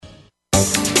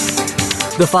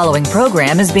The following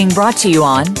program is being brought to you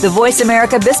on the Voice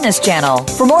America Business Channel.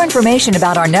 For more information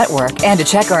about our network and to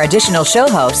check our additional show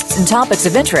hosts and topics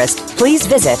of interest, please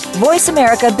visit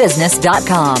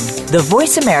voiceamericabusiness.com. The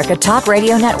Voice America Talk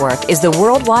Radio Network is the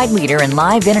worldwide leader in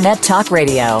live Internet talk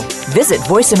radio. Visit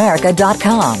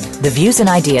voiceamerica.com. The views and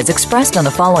ideas expressed on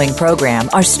the following program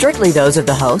are strictly those of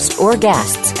the host or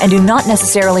guests and do not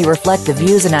necessarily reflect the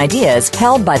views and ideas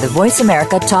held by the Voice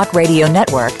America Talk Radio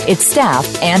Network, its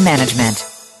staff, and management.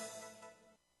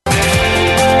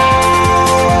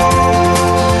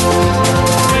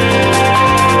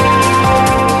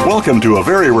 Welcome to a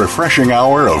very refreshing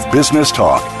hour of business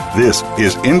talk. This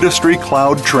is Industry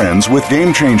Cloud Trends with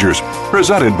Game Changers,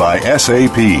 presented by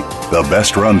SAP. The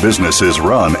best-run businesses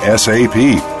run SAP.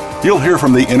 You'll hear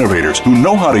from the innovators who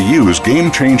know how to use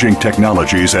game-changing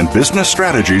technologies and business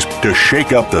strategies to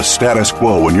shake up the status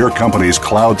quo in your company's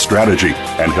cloud strategy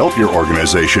and help your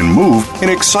organization move in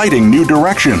exciting new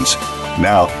directions.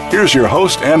 Now, here's your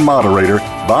host and moderator,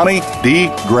 Bonnie D.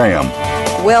 Graham.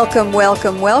 Welcome,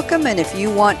 welcome, welcome. And if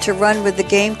you want to run with the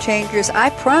Game Changers,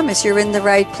 I promise you're in the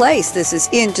right place. This is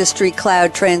Industry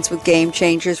Cloud Trends with Game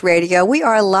Changers Radio. We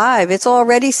are live. It's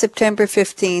already September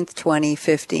 15th,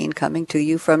 2015, coming to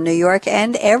you from New York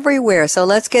and everywhere. So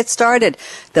let's get started.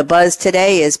 The buzz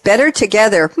today is better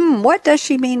together. What does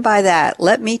she mean by that?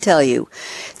 Let me tell you.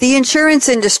 The insurance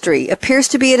industry appears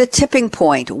to be at a tipping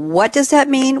point. What does that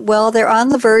mean? Well, they're on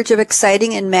the verge of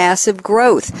exciting and massive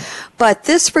growth. But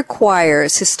this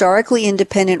requires historically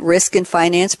independent risk and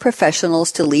finance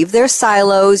professionals to leave their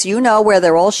silos, where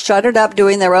they're all shuttered up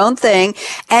doing their own thing,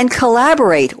 and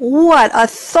collaborate. What a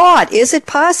thought! Is it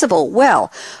possible?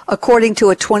 Well, according to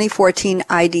a 2014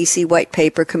 IDC white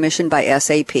paper commissioned by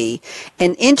SAP,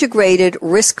 an integrated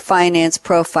risk finance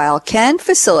profile can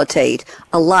facilitate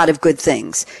a lot of good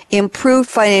things. Improved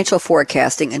financial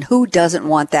forecasting, and who doesn't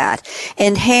want that?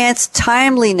 Enhanced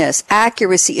timeliness,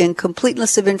 accuracy, and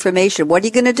completeness of information. What are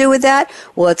you going to do with that?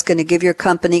 Well, it's going to give your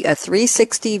company a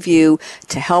 360 view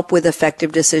to help with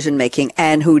effective decision making,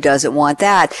 and who doesn't want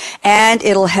that? And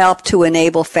it'll help to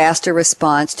enable faster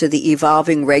response to the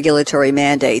evolving regulatory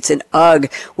mandates. And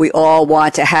we all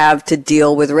want to have to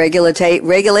deal with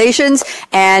regulations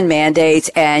and mandates,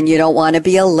 and you don't want to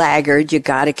be a laggard. You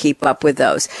got to keep up with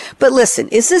those. But listen,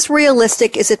 is this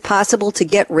realistic? Is it possible to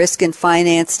get risk and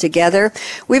finance together?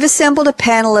 We've assembled a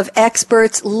panel of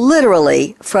experts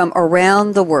literally from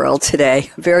around the world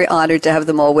today. Very honored to have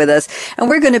them all with us. And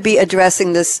we're going to be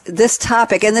addressing this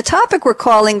topic. And the topic we're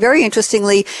calling, very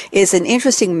interestingly, is an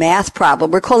interesting math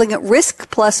problem. We're calling it risk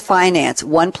plus finance.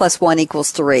 1 + 1 =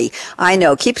 3. I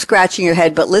know, keep scratching your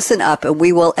head, but listen up and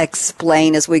we will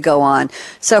explain as we go on.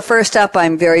 So first up,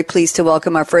 I'm very pleased to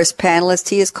welcome our first panelist.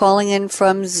 He is calling in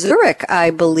from Zurich, I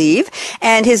believe.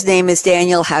 And his name is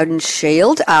Daniel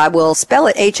Haudenschild. We'll spell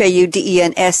it Haudenschild.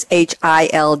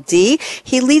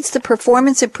 He leads the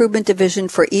Performance Improvement Division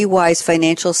for EY's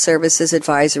Financial Services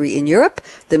Advisory in Europe,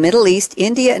 the Middle East,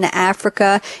 India, and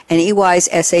Africa, and EY's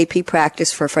SAP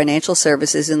practice for financial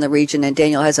services in the region. And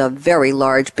Daniel has a very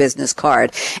large business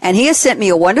card. And he has sent me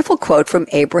a wonderful quote from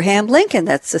Abraham Lincoln.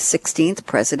 That's the 16th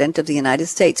President of the United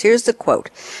States. Here's the quote.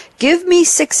 "Give me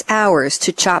 6 hours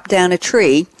to chop down a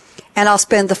tree, and I'll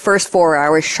spend the first 4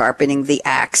 hours sharpening the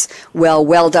axe."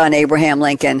 Well done, Abraham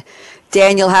Lincoln.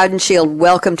 Daniel Haudenschild,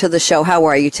 welcome to the show. How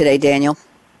are you today, Daniel?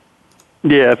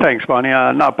 Yeah, thanks, Bonnie.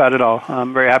 Not bad at all.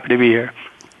 I'm very happy to be here.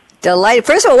 Delighted.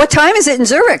 First of all, what time is it in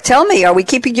Zurich? Tell me, are we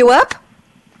keeping you up?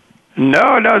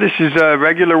 No, this is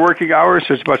regular working hours,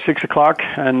 so it's about 6 o'clock,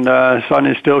 and the sun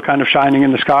is still kind of shining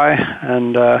in the sky,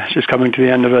 and it's just coming to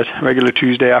the end of a regular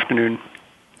Tuesday afternoon.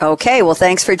 Okay, well,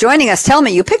 thanks for joining us. Tell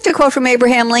me, you picked a quote from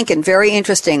Abraham Lincoln. Very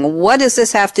interesting. What does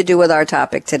this have to do with our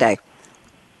topic today?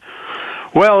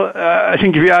 Well, I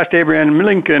think if you asked Abraham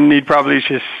Lincoln, he'd probably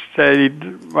just say,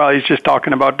 well, he's just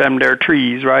talking about their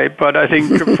trees, right? But I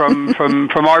think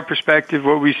from our perspective,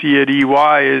 what we see at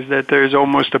EY is that there's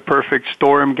almost a perfect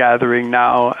storm gathering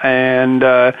now, and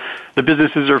the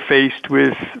businesses are faced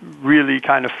with really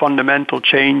kind of fundamental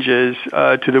changes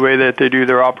to the way that they do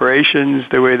their operations,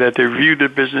 the way that they view the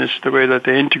business, the way that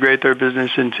they integrate their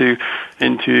business into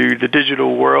the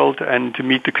digital world and to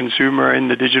meet the consumer in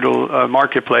the digital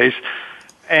marketplace.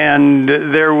 And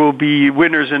there will be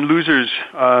winners and losers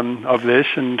of this,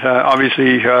 and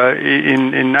obviously,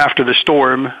 in after the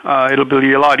storm, it'll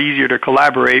be a lot easier to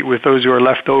collaborate with those who are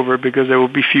left over because there will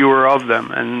be fewer of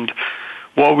them. And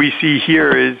what we see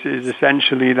here is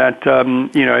essentially that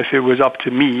if it was up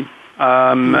to me,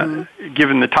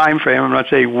 given the time frame, I'm not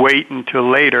saying wait until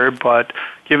later, but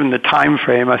given the time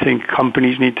frame, I think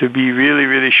companies need to be really,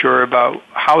 really sure about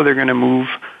how they're going to move,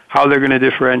 how they're going to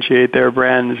differentiate their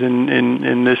brands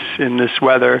in this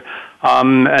weather,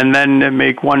 and then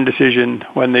make one decision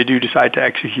when they do decide to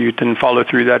execute and follow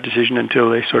through that decision until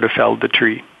they sort of felled the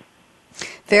tree.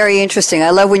 Very interesting. I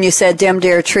love when you said "dem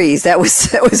dare trees." That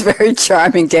was very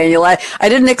charming, Daniel. I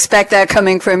didn't expect that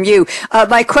coming from you.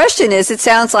 My question is, it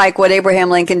sounds like what Abraham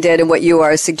Lincoln did and what you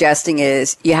are suggesting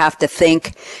is you have to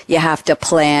think, you have to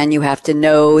plan, you have to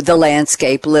know the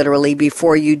landscape literally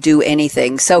before you do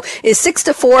anything. So is 6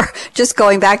 to 4, just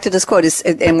going back to this quote,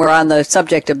 and we're on the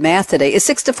subject of math today, is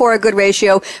 6 to 4 a good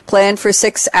ratio? Plan for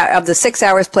 6 of the 6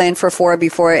 hours, plan for 4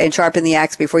 before, and sharpen the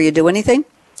axe before you do anything?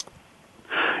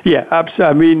 Yeah, absolutely.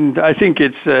 I mean, I think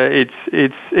it's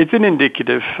an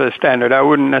indicative standard. I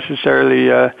wouldn't necessarily,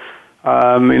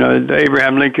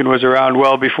 Abraham Lincoln was around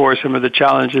well before some of the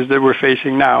challenges that we're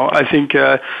facing now. I think,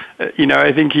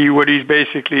 what he's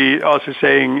basically also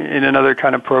saying in another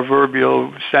kind of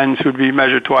proverbial sense would be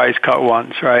measure twice, cut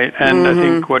once, right? And I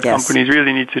think what companies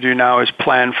really need to do now is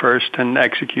plan first and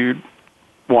execute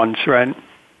once, right?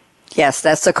 Yes,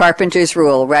 that's the carpenter's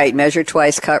rule, right? Measure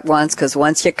twice, cut once, because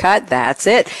once you cut, that's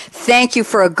it. Thank you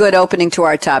for a good opening to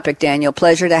our topic, Daniel.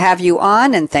 Pleasure to have you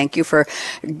on, and thank you for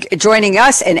joining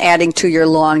us and adding to your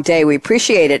long day. We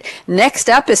appreciate it. Next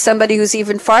up is somebody who's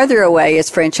even farther away. It's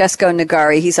Francesco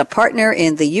Nagari. He's a partner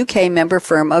in the UK member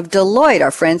firm of Deloitte. Our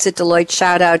friends at Deloitte,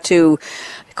 shout out to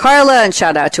Carla, and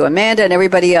shout out to Amanda and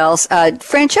everybody else.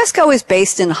 Francesco is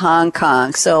based in Hong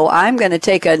Kong, so I'm going to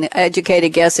take an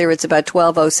educated guess here. It's about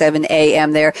 12:07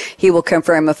 a.m. there. He will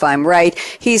confirm if I'm right.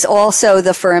 He's also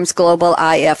the firm's global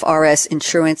IFRS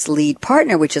insurance lead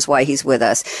partner, which is why he's with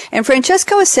us. And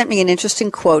Francesco has sent me an interesting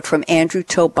quote from Andrew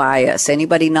Tobias.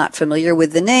 Anybody not familiar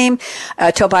with the name?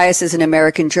 Tobias is an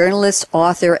American journalist,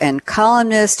 author, and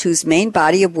columnist whose main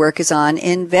body of work is on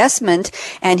investment,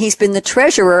 and he's been the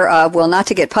treasurer of, well, not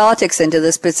to get politics into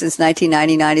this, but since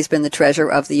 1999, he's been the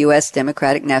treasurer of the U.S.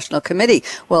 Democratic National Committee.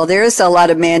 Well, there's a lot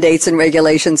of mandates and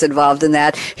regulations involved in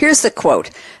that. Here's the quote.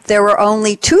 There are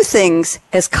only 2 things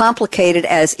as complicated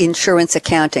as insurance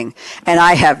accounting, and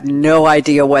I have no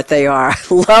idea what they are.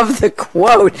 Love the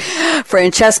quote.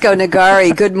 Francesco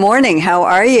Nagari, good morning. How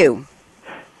are you?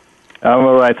 I'm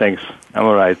all right, thanks. I'm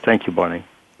all right. Thank you, Bonnie.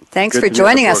 Thanks for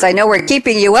joining us. I know we're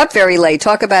keeping you up very late.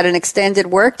 Talk about an extended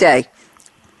workday.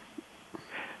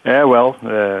 Yeah,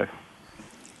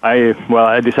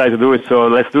 I decided to do it, so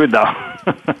let's do it now.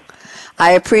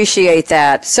 I appreciate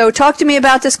that. So talk to me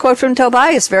about this quote from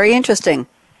Tobias. Very interesting.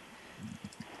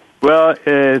 Well,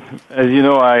 as you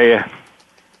know,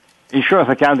 insurance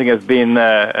accounting has been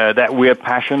that weird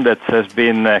passion that has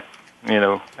been,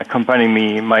 accompanying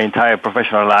me my entire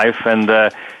professional life. And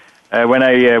when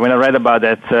I read about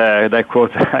that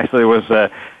quote, I thought it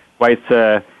was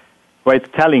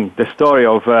quite telling the story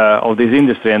of this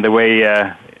industry and the way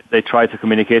they try to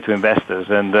communicate to investors,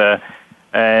 and a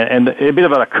bit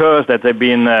of a curse that they've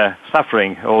been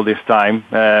suffering all this time.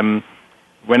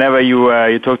 Whenever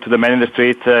you talk to the man in the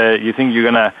street, you think you're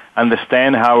gonna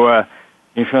understand how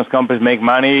insurance companies make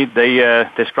money. They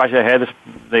scratch their heads.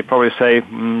 They probably say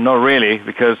not really,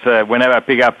 because whenever I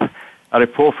pick up a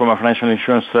report from a financial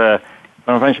insurance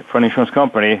from an insurance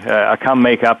company, I can't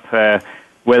make up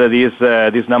whether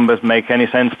these numbers make any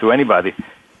sense to anybody.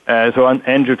 So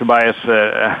Andrew Tobias,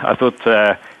 I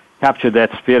thought, captured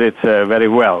that spirit very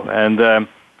well. And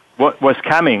what's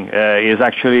coming is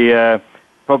actually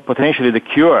potentially the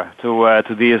cure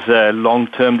to this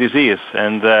long-term disease.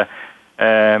 And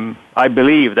I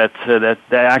believe that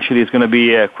actually is going to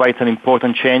be quite an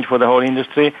important change for the whole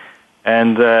industry.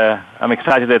 And I'm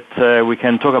excited that we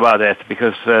can talk about that,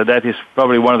 because that is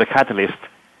probably one of the catalysts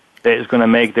that is going to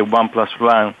make the 1 +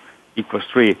 1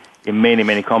 = 3 in many,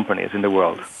 many companies in the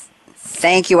world.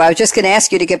 Thank you. I was just going to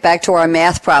ask you to get back to our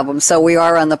math problem. So we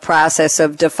are on the process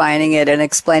of defining it and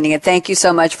explaining it. Thank you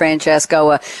so much,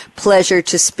 Francesco. A pleasure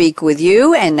to speak with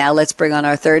you. And now let's bring on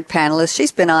our third panelist.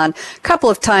 She's been on a couple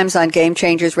of times on Game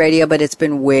Changers Radio, but it's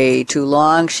been way too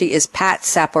long. She is Pat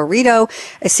Saporito,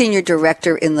 a senior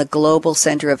director in the Global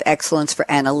Center of Excellence for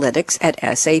Analytics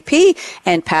at SAP.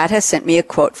 And Pat has sent me a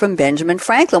quote from Benjamin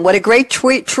Franklin. What a great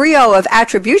trio of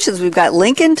attributions. We've got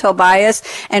Lincoln, Tobias,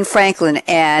 and Franklin.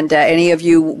 And any of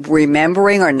you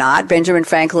remembering or not, Benjamin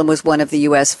Franklin was one of the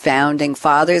U.S. founding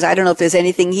fathers. I don't know if there's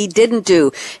anything he didn't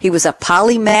do. He was a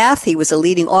polymath. He was a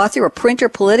leading author, a printer,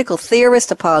 political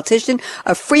theorist, a politician,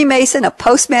 a Freemason, a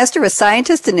postmaster, a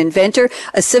scientist, an inventor,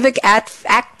 a civic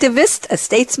activist, a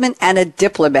statesman, and a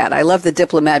diplomat. I love the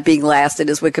diplomat being last in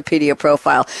his Wikipedia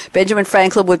profile. Benjamin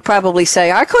Franklin would probably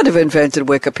say, I could have invented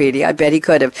Wikipedia. I bet he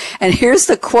could have. And here's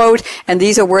the quote, and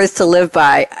these are words to live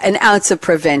by. An ounce of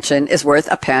prevention is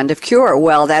worth a pound of of cure.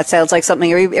 Well, that sounds like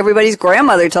something everybody's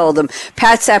grandmother told them.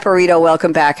 Pat Saporito,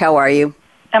 welcome back. How are you?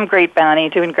 I'm great, Bonnie.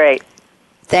 Doing great.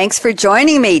 Thanks for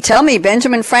joining me. Tell me,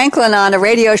 Benjamin Franklin on a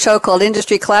radio show called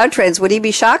Industry Cloud Trends, would he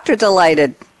be shocked or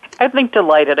delighted? I think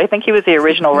delighted. I think he was the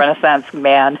original Renaissance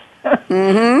man.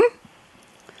 Mm-hmm.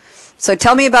 So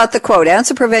tell me about the quote, "Ounce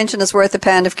of prevention is worth a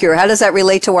pound of cure." How does that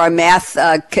relate to our math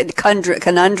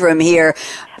conundrum here?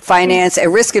 Finance,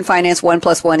 risk in finance, 1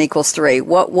 + 1 = 3.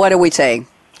 What are we saying?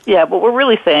 Yeah, what we're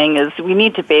really saying is we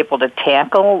need to be able to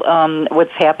tackle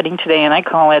what's happening today, and I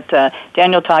call it,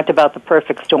 Daniel talked about the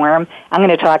perfect storm. I'm going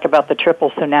to talk about the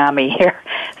triple tsunami here.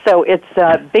 So it's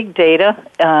big data,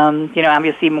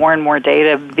 obviously more and more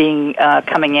data being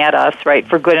coming at us, right,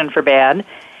 for good and for bad.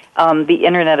 The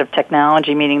Internet of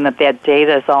Technology, meaning that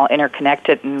data is all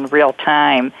interconnected in real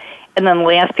time. And then the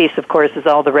last piece, of course, is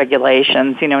all the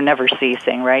regulations, never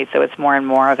ceasing, right? So it's more and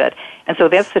more of it. And so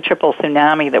that's the triple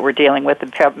tsunami that we're dealing with.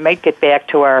 It might get back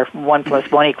to our 1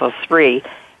 + 1 = 3,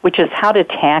 which is how to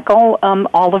tackle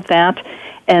all of that.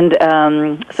 And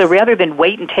so rather than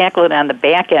wait and tackle it on the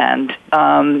back end,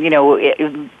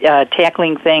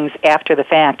 tackling things after the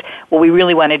fact, what we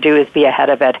really want to do is be ahead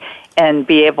of it and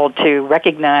be able to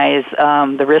recognize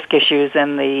the risk issues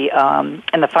and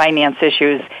the finance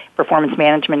issues, performance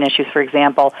management issues, for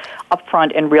example,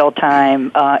 upfront in real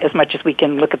time, as much as we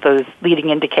can look at those leading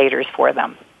indicators for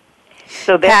them.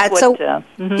 So that's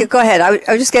Pat, go ahead. I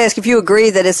was just going to ask if you agree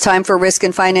that it's time for risk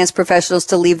and finance professionals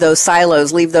to leave those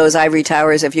silos, leave those ivory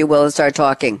towers, if you will, and start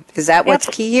talking. Is that what's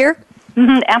key here?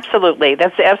 Mm-hmm, absolutely.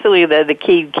 That's absolutely the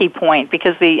key point,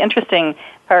 because the interesting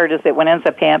part is that what ends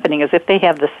up happening is if they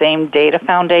have the same data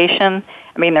foundation,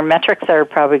 I mean, their metrics are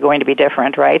probably going to be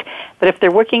different, right? But if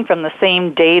they're working from the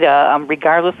same data,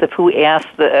 regardless of who asks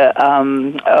the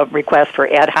request for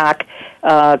ad hoc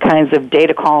kinds of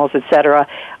data calls, et cetera,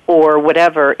 or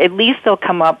whatever, at least they'll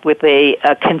come up with a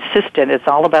consistent, it's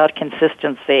all about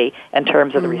consistency in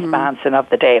terms of the response and of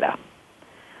the data.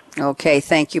 Okay,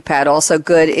 thank you, Pat. Also,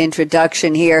 good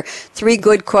introduction here. 3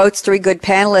 good quotes, 3 good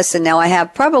panelists, and now I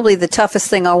have probably the toughest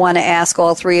thing I want to ask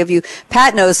all 3 of you.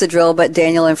 Pat knows the drill, but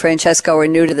Daniel and Francesco are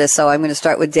new to this, so I'm going to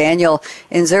start with Daniel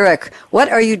in Zurich. What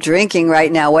are you drinking right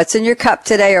now? What's in your cup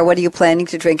today, or what are you planning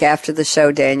to drink after the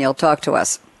show, Daniel? Talk to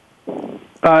us.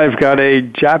 I've got a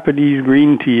Japanese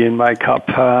green tea in my cup.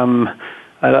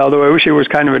 Although I wish it was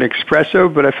kind of an espresso,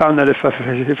 but I found that if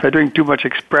I drink too much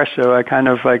espresso, I kind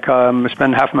of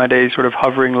spend half my day sort of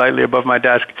hovering lightly above my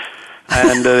desk,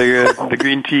 and the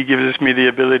green tea gives me the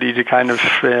ability to kind of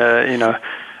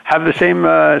have the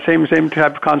same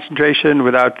type of concentration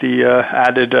without the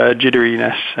added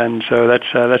jitteriness, and so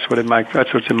that's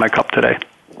what's in my cup today.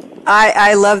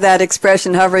 I love that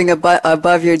expression, hovering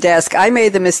above your desk. I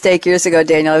made the mistake years ago,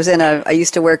 Daniel. I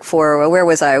used to work for, where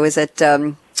was I? I was at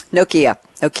Nokia.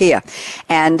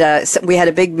 And so we had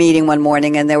a big meeting one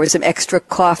morning, and there was some extra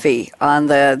coffee on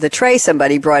the tray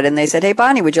somebody brought in. They said, "Hey,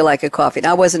 Bonnie, would you like a coffee?"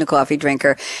 Now, I wasn't a coffee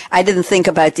drinker. I didn't think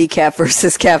about decaf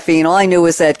versus caffeine. All I knew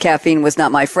was that caffeine was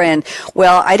not my friend.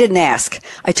 Well, I didn't ask.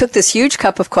 I took this huge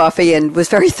cup of coffee and was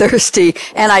very thirsty,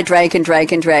 and I drank and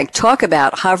drank and drank. Talk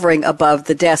about hovering above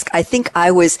the desk. I think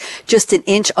I was just an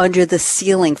inch under the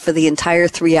ceiling for the entire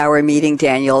 3-hour meeting,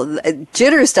 Daniel.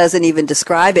 Jitters doesn't even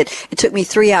describe it. It took me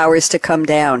 3 hours to come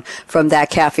down from that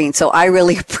caffeine. So I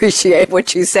really appreciate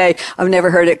what you say. I've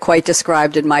never heard it quite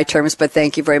described in my terms, but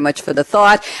thank you very much for the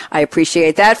thought. I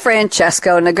appreciate that.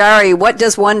 Francesco Nagari, what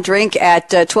does one drink at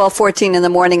 12:14 in the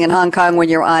morning in Hong Kong when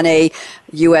you're on a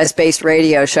U.S.-based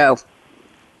radio show?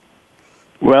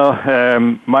 Well,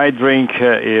 my drink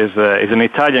is an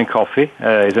Italian coffee.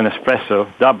 It's an espresso,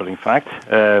 double in fact,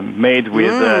 made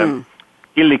with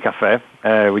Illy Cafe,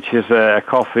 which is a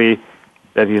coffee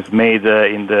that is made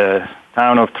in the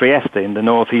town of Trieste in the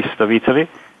northeast of Italy.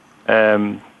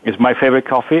 It's my favorite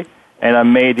coffee, and I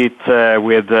made it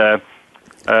with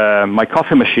my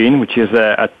coffee machine, which is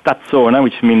a tazzona,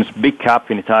 which means big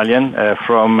cup in Italian,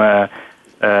 from a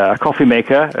coffee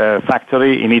maker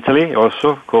factory in Italy,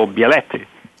 also called Bialetti.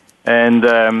 And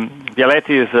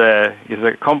Bialetti is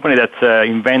a company that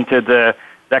invented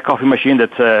that coffee machine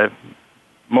that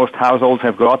most households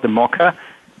have got, the Moka,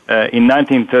 in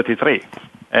 1933.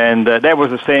 And that was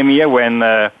the same year when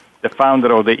the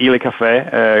founder of the Illy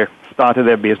Cafe started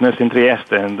their business in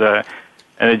Trieste. And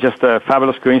it's just a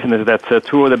fabulous coincidence that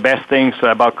 2 of the best things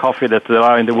about coffee that there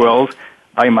are in the world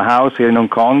are in my house here in Hong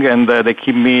Kong, and they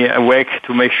keep me awake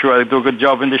to make sure I do a good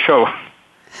job in the show.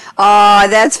 Oh,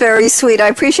 that's very sweet. I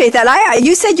appreciate that.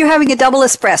 You said you're having a double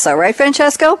espresso, right,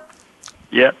 Francesco?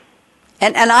 Yeah.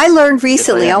 And I learned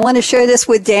recently, I want to share this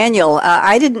with Daniel,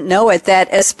 I didn't know it, that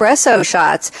espresso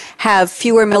shots have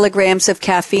fewer milligrams of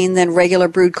caffeine than regular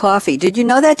brewed coffee. Did you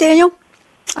know that, Daniel?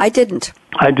 I didn't.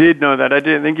 I did know that. I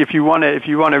did think if you want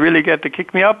to really get the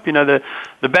kick me up, the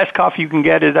best coffee you can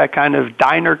get is that kind of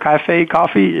diner cafe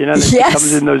coffee, that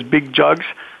comes in those big jugs.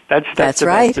 That's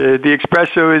right. The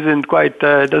espresso doesn't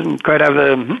quite have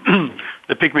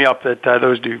the pick me up that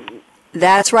those do.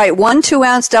 That's right. 1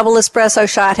 2-ounce double espresso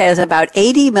shot has about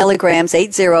 80 milligrams,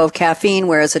 80 of caffeine,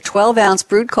 whereas a 12-ounce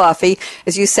brewed coffee,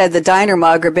 as you said, the diner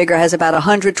mug or bigger, has about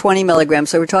 120 milligrams.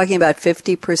 So we're talking about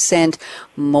 50%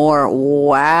 more.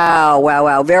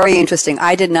 Wow. Very interesting.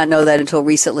 I did not know that until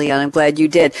recently, and I'm glad you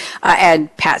did.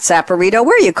 And Pat Saporito,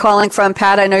 where are you calling from,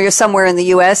 Pat? I know you're somewhere in the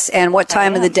U.S., and what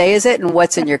time of the day is it, and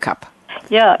what's in your cup?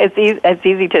 Yeah, it's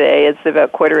easy today. It's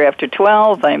about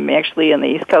 12:15. I'm actually on the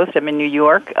East Coast. I'm in New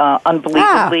York,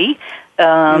 unbelievably, since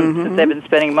I've been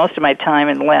spending most of my time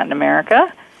in Latin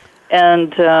America.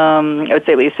 And I would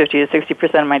say at least 50 to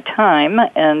 60% of my time.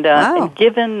 And, and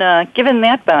given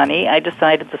that, Bonnie, I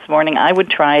decided this morning I would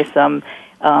try some,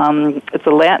 it's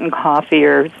a Latin coffee,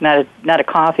 or it's not a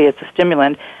coffee, it's a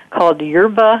stimulant, called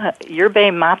yerba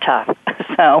mata.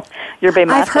 So, yerba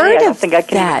mata, I've heard I don't think I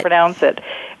can even pronounce it.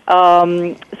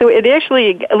 So it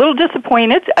actually, a little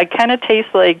disappointed. I kind of taste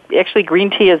like, actually green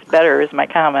tea is better is my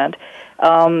comment.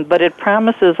 But it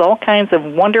promises all kinds of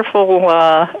wonderful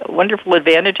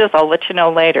advantages. I'll let you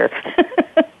know later.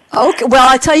 Okay, well,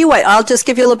 I'll tell you what, I'll just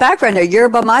give you a little background here.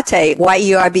 Yerba mate,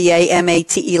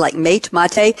 Y-E-R-B-A-M-A-T-E, like mate,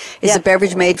 is a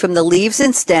beverage made from the leaves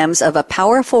and stems of a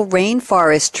powerful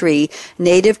rainforest tree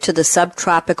native to the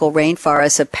subtropical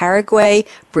rainforests of Paraguay,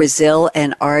 Brazil,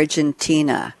 and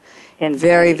Argentina. And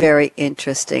very, very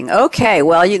interesting. Okay,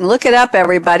 well, you can look it up,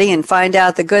 everybody, and find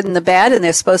out the good and the bad. And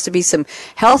there's supposed to be some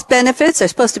health benefits. There's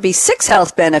supposed to be 6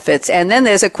 health benefits. And then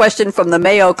there's a question from the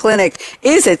Mayo Clinic.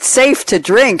 Is it safe to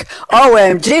drink?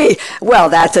 OMG. Well,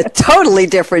 that's a totally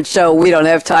different show. We don't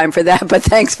have time for that. But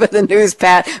thanks for the news,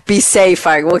 Pat. Be safe.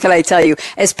 What can I tell you?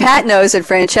 As Pat knows, and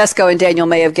Francesco and Daniel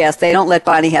may have guessed, they don't let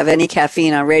Bonnie have any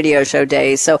caffeine on radio show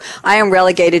days. So I am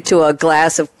relegated to a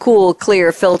glass of cool,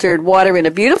 clear, filtered water in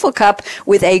a beautiful cup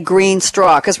with a green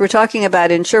straw, because we're talking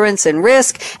about insurance and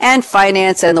risk and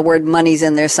finance, and the word money's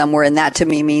in there somewhere, and that to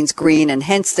me means green, and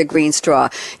hence the green straw.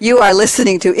 You are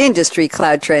listening to Industry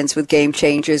Cloud Trends with Game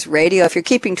Changers Radio. If you're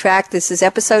keeping track, this is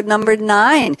episode number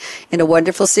 9 in a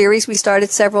wonderful series we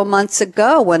started several months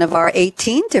ago, one of our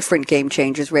 18 different Game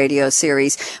Changers radio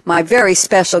series. My very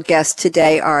special guests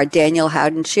today are Daniel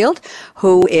Haudenschild,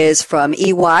 who is from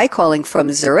EY, calling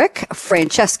from Zurich,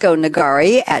 Francesco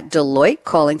Nagari at Deloitte,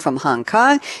 calling from Hong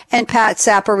Kong, and Pat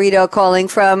Saporito calling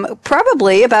from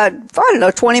probably about,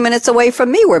 20 minutes away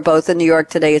from me. We're both in New York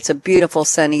today. It's a beautiful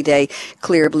sunny day,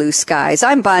 clear blue skies.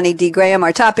 I'm Bonnie D. Graham.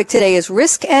 Our topic today is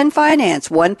risk and finance.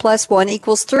 1 + 1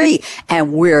 = 3,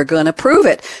 and we're going to prove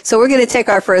it. So we're going to take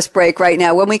our first break right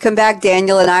now. When we come back,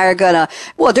 Daniel and I are going to,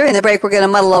 during the break, we're going to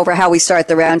muddle over how we start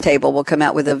the roundtable. We'll come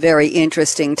out with a very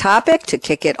interesting topic to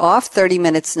kick it off, 30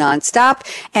 minutes nonstop.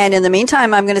 And in the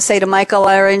meantime, I'm going to say to Michael,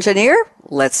 our engineer,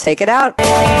 let's take it out.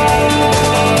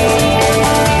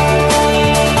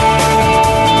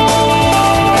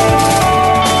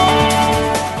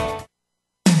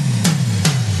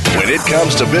 When it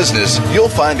comes to business, you'll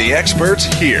find the experts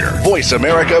here. Voice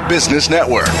America Business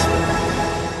Network.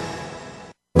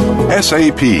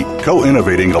 SAP,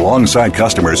 co-innovating alongside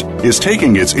customers, is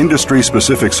taking its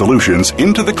industry-specific solutions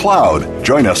into the cloud.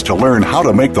 Join us to learn how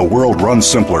to make the world run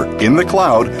simpler in the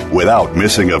cloud without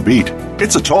missing a beat.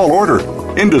 It's a tall order.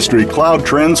 Industry Cloud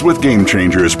Trends with Game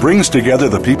Changers brings together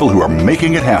the people who are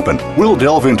making it happen. We'll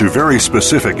delve into very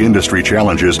specific industry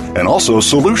challenges and also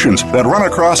solutions that run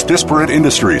across disparate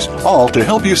industries, all to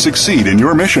help you succeed in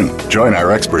your mission. Join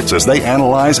our experts as they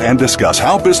analyze and discuss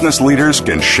how business leaders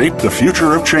can shape the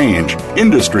future of change.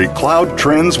 Industry Cloud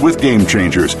Trends with Game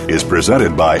Changers is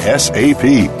presented by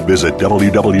SAP. Visit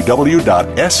www.sap.com.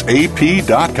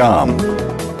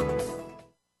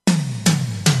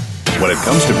 When it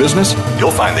comes to business, you'll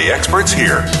find the experts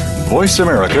here. Voice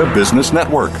America Business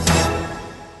Network.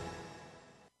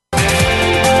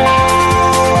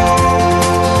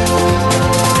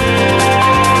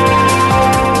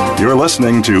 You're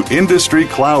listening to Industry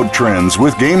Cloud Trends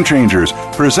with Game Changers,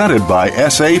 presented by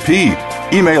SAP.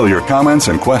 Email your comments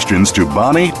and questions to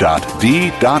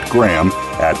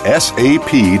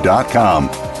bonnie.d.graham@sap.com.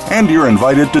 And you're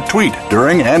invited to tweet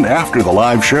during and after the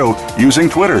live show using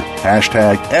Twitter,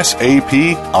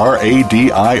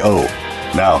 #SAPRADIO.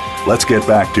 Now, let's get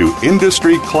back to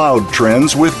Industry Cloud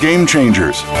Trends with Game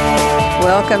Changers.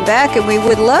 Welcome back, and we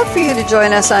would love for you to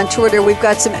join us on Twitter. We've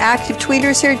got some active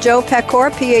tweeters here. Joe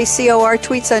Pacor, P-A-C-O-R,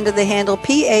 tweets under the handle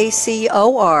P-A-C-O-R-J-O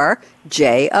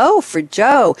for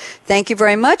Joe. Thank you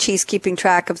very much. He's keeping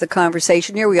track of the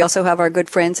conversation here. We also have our good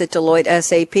friends at Deloitte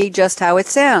SAP, just how it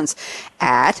sounds,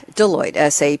 at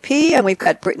Deloitte SAP. And we've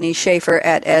got Brittany Schaefer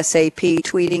at SAP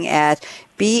tweeting at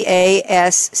BASCHAEF.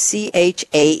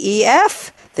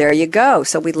 There you go.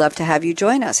 So we'd love to have you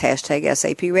join us. Hashtag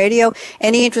SAP Radio.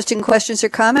 Any interesting questions or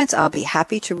comments? I'll be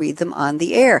happy to read them on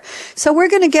the air. So we're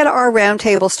going to get our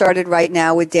roundtable started right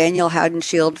now with Daniel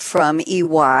Haudenschild from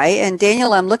EY. And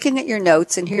Daniel, I'm looking at your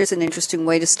notes, and here's an interesting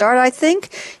way to start, I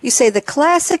think. You say the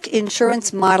classic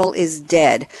insurance model is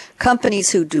dead.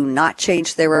 Companies who do not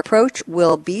change their approach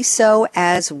will be so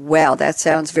as well. That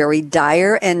sounds very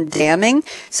dire and damning.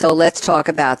 So let's talk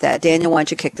about that. Daniel, why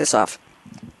don't you kick this off?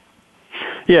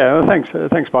 Yeah, well,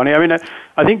 thanks, Bonnie. I mean,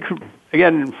 I think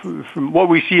again, from what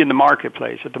we see in the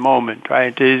marketplace at the moment,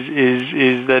 right,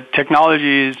 is that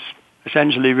technology is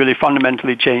essentially really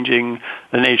fundamentally changing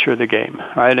the nature of the game,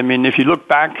 right? I mean, if you look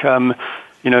back, to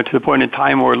the point in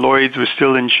time where Lloyd's was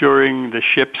still insuring the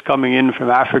ships coming in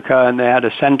from Africa, and they had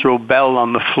a central bell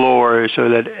on the floor so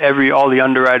that all the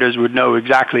underwriters would know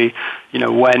exactly,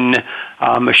 when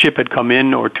a ship had come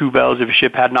in, or two bells if a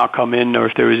ship had not come in, or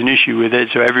if there was an issue with it,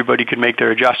 so everybody could make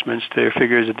their adjustments to their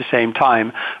figures at the same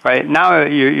time. Right now,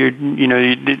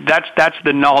 that's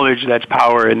the knowledge that's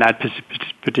power in that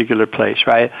particular place,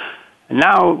 right? And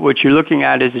now, what you're looking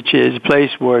at is a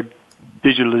place where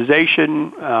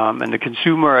digitalization and the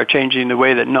consumer are changing the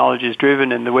way that knowledge is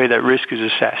driven and the way that risk is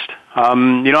assessed.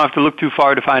 You don't have to look too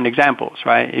far to find examples,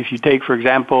 right? If you take, for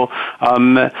example,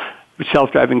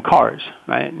 self-driving cars,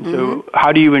 right? Mm-hmm. So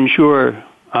how do you insure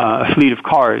a fleet of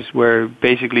cars where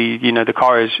basically, the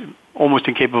car is almost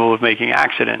incapable of making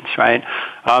accidents, right?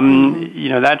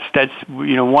 That's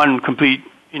one complete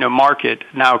market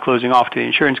now closing off to the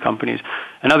insurance companies.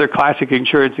 Another classic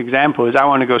insurance example is I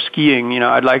want to go skiing.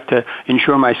 I'd like to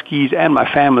insure my skis and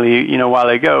my family, while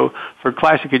I go. For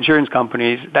classic insurance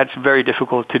companies, that's very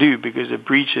difficult to do because it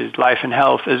breaches life and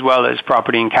health as well as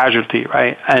property and casualty,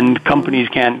 right? And companies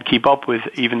can't keep up with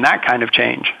even that kind of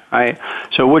change, right?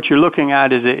 So what you're looking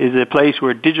at is a place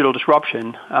where digital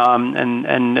disruption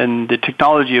and the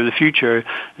technology of the future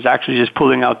is actually just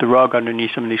pulling out the rug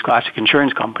underneath some of these classic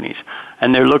insurance companies.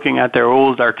 And they're looking at their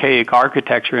old archaic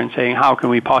architecture and saying, how can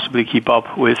we possibly keep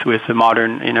up with the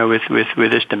modern,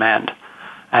 with this demand?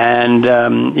 And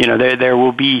there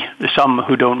will be some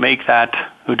who don't make that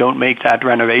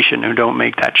renovation, who don't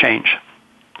make that change.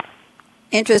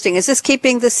 Interesting. Is this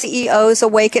keeping the CEOs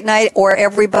awake at night, or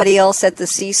everybody else at the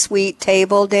C-suite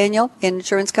table, Daniel, in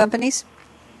insurance companies?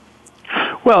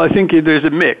 Well, I think there's a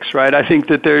mix, right? I think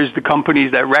that there's the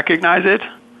companies that recognize it.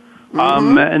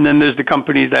 Mm-hmm. And then there's the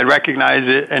companies that recognize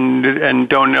it and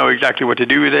don't know exactly what to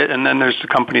do with it, and then there's the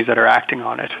companies that are acting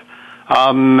on it.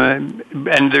 And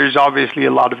there's obviously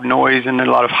a lot of noise and a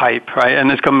lot of hype, right? And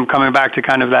it's coming back to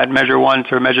kind of that measure once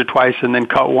or measure twice and then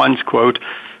cut once quote.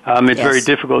 It's very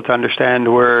difficult to understand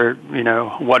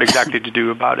what exactly to do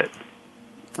about it.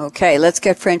 Okay, let's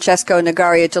get Francesco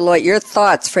Nagari at Deloitte. Your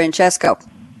thoughts, Francesco?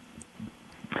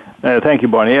 Thank you,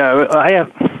 Bonnie. I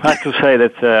have to say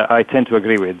that I tend to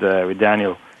agree with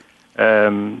Daniel.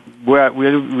 We're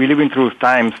living through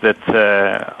times that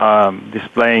are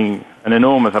displaying an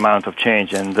enormous amount of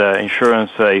change, and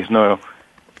insurance is no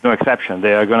exception.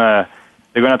 They're gonna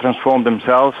transform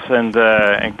themselves, and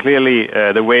clearly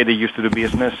the way they used to do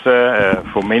business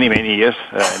for many years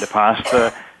in the past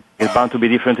is bound to be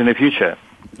different in the future.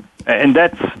 And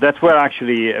that's where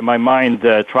actually my mind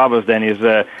travels. Then is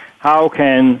how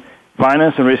can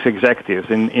finance and risk executives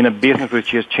in a business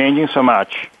which is changing so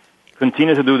much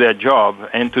continue to do their job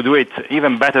and to do it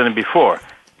even better than before?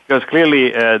 Because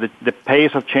clearly the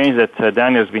pace of change that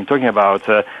Daniel has been talking about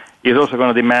is also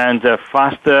going to demand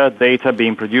faster data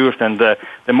being produced, and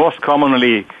the most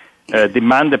commonly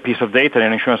demanded piece of data in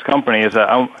an insurance company is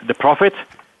the profit,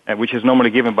 which is normally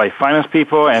given by finance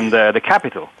people, and the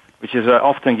capital, which is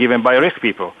often given by risk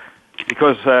people.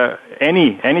 Because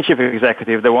any chief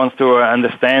executive that wants to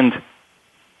understand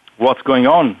what's going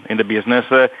on in the business,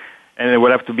 and they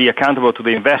will have to be accountable to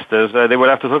the investors, they will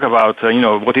have to talk about,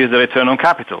 what is the return on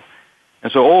capital.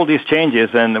 And so all these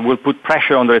changes will put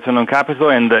pressure on the return on capital,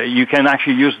 and you can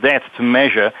actually use that to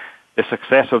measure the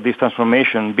success of this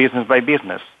transformation business by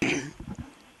business.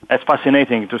 It's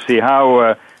fascinating to see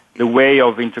how the way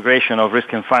of integration of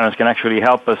risk and finance can actually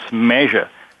help us measure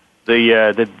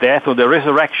the death or the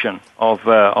resurrection of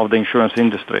the insurance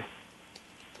industry.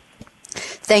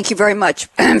 Thank you very much.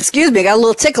 Excuse me, I got a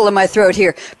little tickle in my throat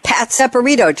here. Pat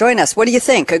Saporito, join us. What do you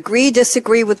think? Agree,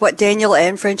 disagree with what Daniel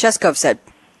and Francesco have said?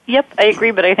 Yep, I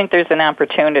agree, but I think there's an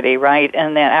opportunity, right?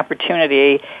 And that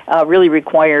opportunity really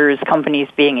requires companies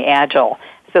being agile.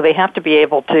 So they have to be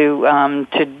able to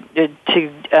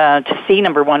see,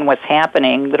 number one, what's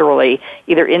happening, literally,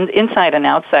 either inside and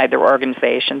outside their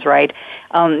organizations, right?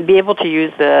 Be able to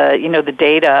use the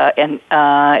data and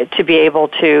to be able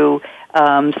to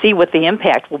see what the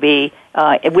impact will be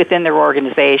within their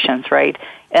organizations, right?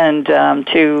 And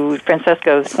to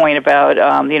Francesco's point about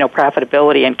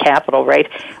profitability and capital,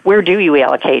 right? Where do you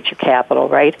allocate your capital,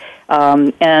 right?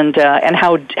 And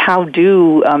how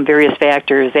do various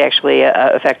factors actually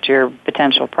affect your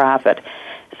potential profit?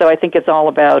 So I think it's all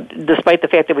about, despite the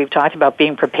fact that we've talked about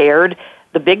being prepared,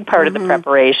 the big part of the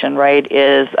preparation, right,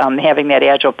 is having that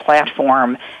agile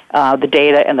platform, the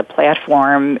data and the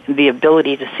platform, the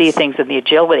ability to see things in the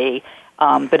agility,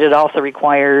 but it also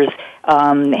requires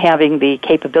having the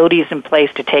capabilities in place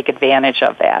to take advantage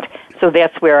of that. So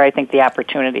that's where I think the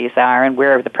opportunities are and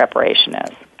where the preparation is.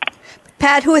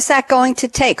 Pat, who is that going to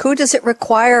take? Who does it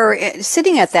require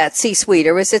sitting at that C-suite?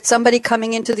 Or is it somebody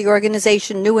coming into the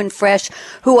organization new and fresh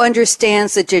who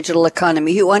understands the digital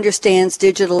economy, who understands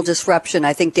digital disruption?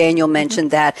 I think Daniel mentioned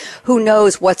that. Who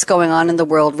knows what's going on in the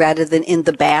world rather than in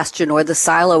the bastion or the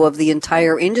silo of the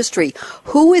entire industry?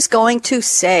 Who is going to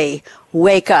say,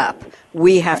 wake up?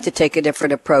 We have to take a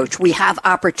different approach. We have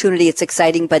opportunity. It's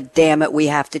exciting, but damn it, we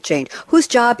have to change. Whose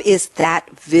job is that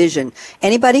vision?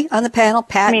 Anybody on the panel?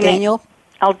 Pat, Daniel?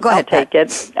 I'll go ahead and take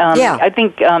it. I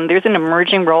think there's an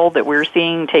emerging role that we're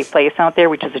seeing take place out there,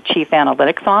 which is a chief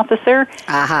analytics officer.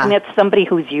 And it's somebody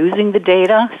who's using the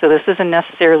data. So this isn't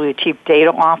necessarily a chief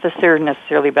data officer,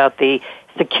 necessarily about the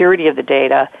security of the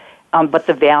data, but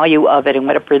the value of it and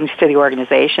what it brings to the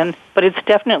organization. But it's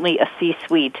definitely a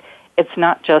C-suite. It's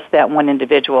not just that one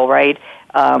individual, right?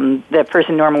 That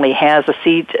person normally has a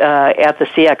seat at the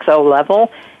CXO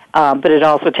level, but it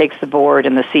also takes the board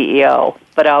and the CEO.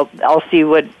 But I'll see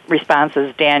what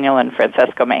responses Daniel and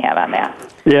Francesco may have on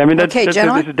that. Yeah, I mean, this is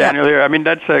Daniel here. I mean,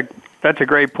 that's a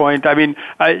great point. I mean,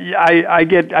 I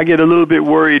get a little bit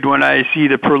worried when I see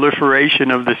the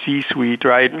proliferation of the C-suite,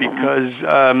 right? Because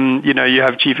you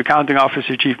have chief accounting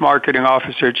officer, chief marketing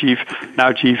officer, chief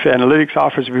analytics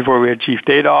officer. Before we had chief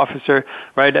data officer,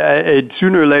 right?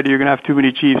 Sooner or later, you're going to have too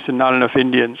many chiefs and not enough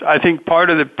Indians. I think part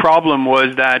of the problem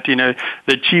was that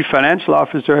the chief financial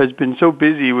officer has been so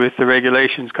busy with the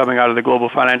regulations coming out of the global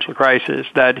financial crisis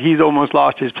that he's almost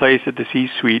lost his place at the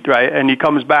C-suite, right? And he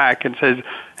comes back and says,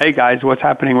 hey guys, what's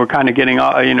happening? We're kind of getting,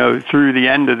 through the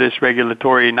end of this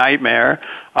regulatory nightmare.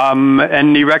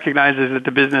 And he recognizes that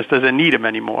the business doesn't need him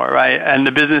anymore, right? And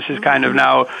the business is kind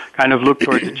of look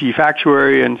towards the chief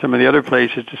actuary and some of the other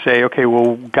places to say, okay,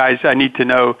 well, guys, I need to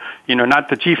know, not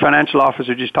the chief financial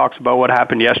officer just talks about what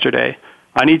happened yesterday.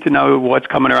 I need to know what's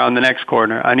coming around the next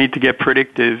corner. I need to get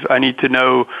predictive. I need to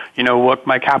know, what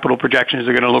my capital projections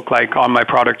are going to look like on my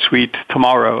product suite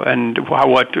tomorrow, and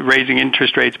what raising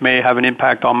interest rates may have an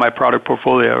impact on my product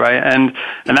portfolio, right? And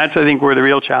that's, I think, where the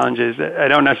real challenge is. I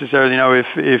don't necessarily know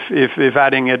if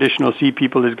adding additional C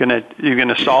people is going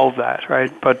to solve that,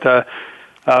 right? But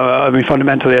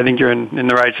fundamentally, I think you're in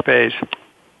the right space.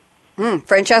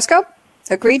 Francesco,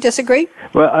 agree, disagree?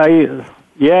 Well, I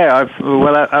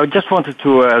just wanted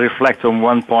to reflect on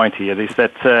one point here, is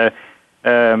that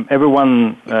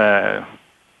everyone,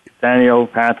 Daniel,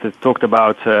 Pat, talked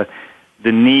about the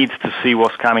need to see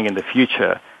what's coming in the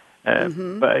future.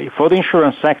 But for the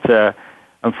insurance sector,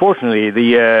 unfortunately,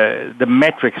 the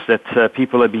metrics that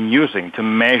people have been using to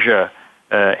measure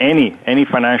any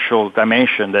financial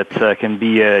dimension that can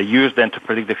be used then to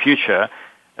predict the future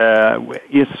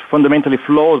is fundamentally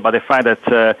flawed by the fact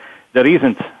that there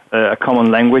isn't a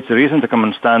common language, there isn't a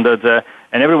common standard,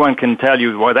 and everyone can tell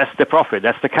you, well, that's the profit,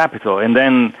 that's the capital. And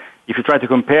then if you try to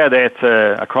compare that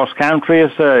across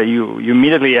countries, you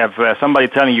immediately have somebody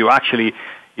telling you, actually,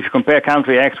 if you compare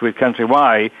country X with country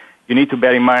Y, you need to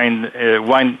bear in mind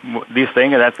this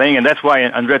thing and that thing. And that's why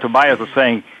Andrea Tobias was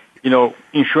saying,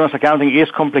 insurance accounting is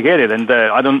complicated. And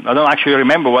I don't actually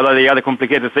remember what are the other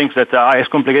complicated things that are as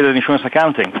complicated as insurance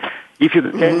accounting. If you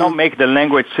cannot make the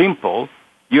language simple,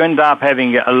 you end up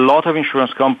having a lot of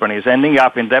insurance companies ending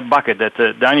up in that bucket that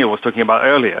Daniel was talking about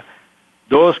earlier.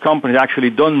 Those companies actually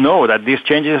don't know that this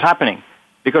change is happening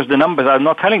because the numbers are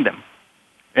not telling them.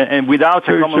 And without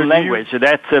a common language,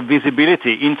 that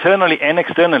visibility internally and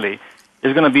externally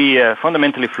is going to be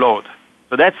fundamentally flawed.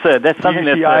 So that's something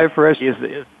that is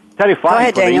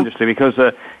terrifying for the industry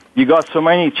because you got so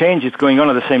many changes going on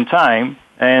at the same time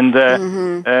and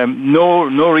no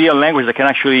real language that can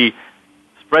actually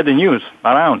spread the news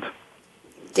around.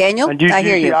 Daniel, and do you I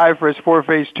hear see you. IFRS 4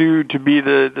 Phase 2 to be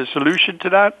the solution to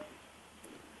that?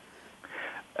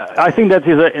 I think that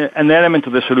is an element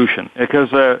of the solution, because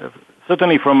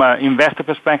certainly from an investor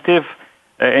perspective,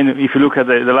 and if you look at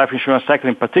the life insurance sector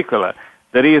in particular,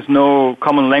 there is no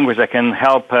common language that can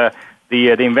help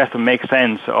the investor make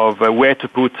sense of where to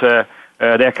put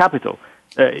their capital.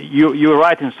 You're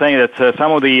right in saying that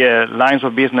some of the lines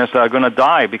of business are going to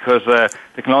die because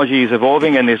technology is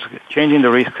evolving and is changing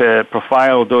the risk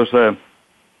profile of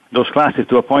those classes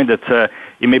to a point that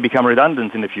it may become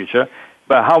redundant in the future.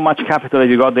 But how much capital have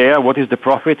you got there? What is the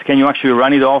profit? Can you actually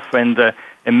run it off and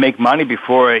make money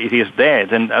before it is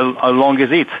dead? And how long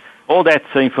is it? All that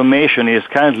information is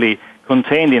currently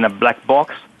contained in a black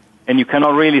box, and you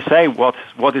cannot really say what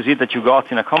is it that you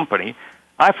got in a company.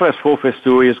 IFRS 4 Phase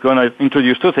 2 is going to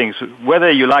introduce two things. Whether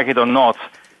you like it or not,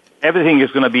 everything is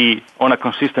going to be on a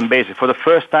consistent basis for the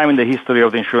first time in the history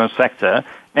of the insurance sector,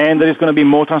 and there is going to be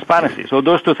more transparency. So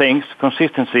those two things,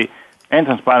 consistency and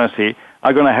transparency,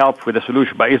 are going to help with the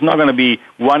solution. But it's not going to be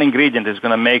one ingredient that's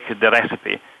going to make the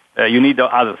recipe. You need the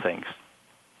other things.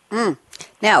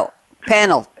 Now,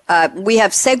 panel, we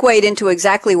have segued into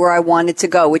exactly where I wanted to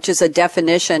go, which is a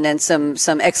definition and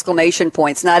some exclamation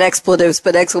points, not expletives,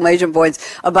 but exclamation points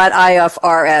about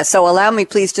IFRS. So allow me,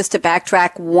 please, just to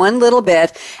backtrack one little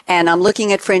bit. And I'm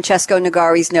looking at Francesco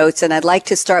Nagari's notes, and I'd like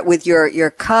to start with your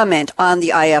comment on the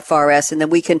IFRS, and then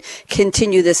we can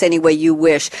continue this any way you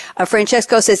wish.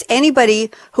 Francesco says,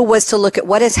 anybody who was to look at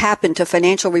what has happened to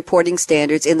financial reporting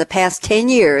standards in the past 10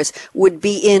 years would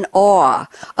be in awe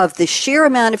of the sheer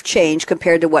amount of change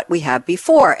compared to what we have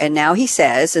before. And now he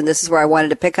says, and this is where I wanted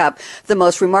to pick up, the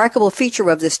most remarkable feature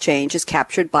of this change is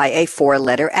captured by a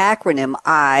 4-letter acronym,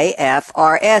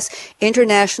 IFRS,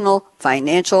 International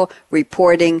Financial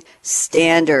Reporting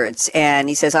Standards. And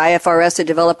he says IFRS are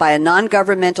developed by a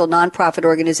non-governmental, non-profit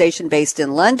organization based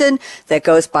in London that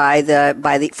goes from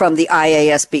the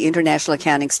IASB, International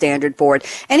Accounting Standard Board.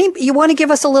 You want to give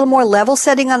us a little more level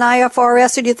setting on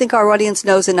IFRS, or do you think our audience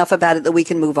knows enough about it that we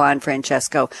can move on,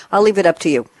 Francesco? I'll leave it up to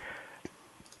you.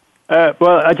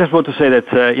 Well, I just want to say that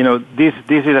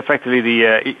this is effectively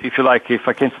the if you like, if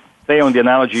I can stay on the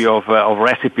analogy of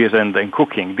recipes and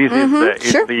cooking, this is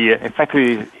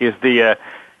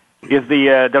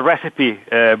the recipe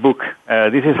book.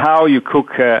 This is how you cook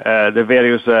the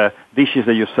various dishes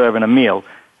that you serve in a meal.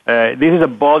 This is a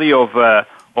body of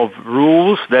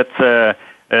rules that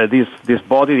this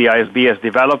body, the IASB, has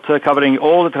developed, covering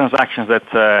all the transactions that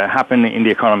happen in the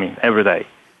economy every day.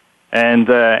 And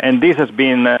this has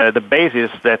been the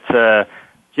basis that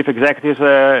chief executives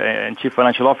and chief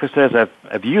financial officers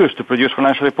have used to produce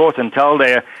financial reports and tell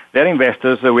their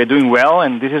investors that we're doing well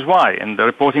and this is why, and they're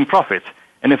reporting profit.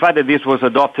 And the fact that this was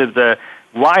adopted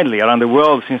widely around the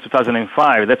world since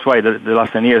 2005, that's why the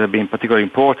last 10 years have been particularly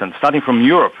important. Starting from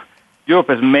Europe. Europe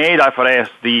has made IFRS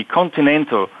the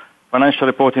continental financial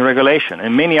reporting regulation,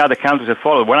 and many other countries have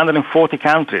followed, 140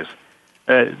 countries.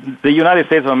 The United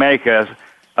States of America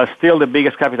are still the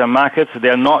biggest capital markets. They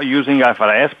are not using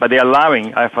IFRS, but they are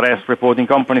allowing IFRS reporting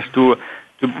companies to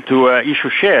issue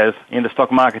shares in the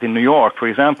stock market in New York, for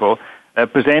example,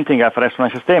 presenting IFRS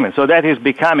financial statements. So that is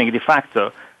becoming de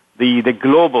facto the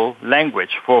global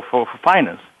language for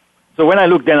finance. So when I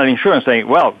look then at insurance, saying,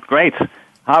 well, great,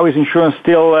 how is insurance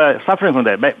still suffering from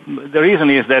that? But the reason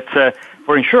is that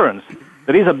for insurance,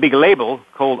 there is a big label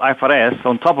called IFRS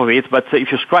on top of it, but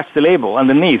if you scratch the label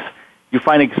underneath, you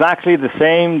find exactly the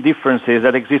same differences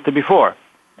that existed before.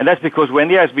 And that's because when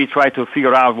the IASB tried to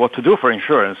figure out what to do for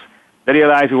insurance, they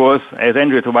realized it was, as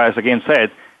Andrea Tobias again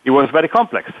said, it was very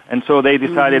complex. And so they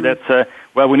decided that,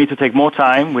 we need to take more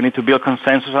time, we need to build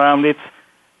consensus around it.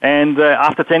 And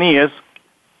after 10 years,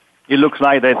 it looks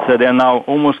like that they're now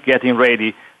almost getting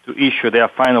ready to issue their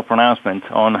final pronouncement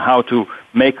on how to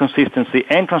make consistency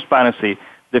and transparency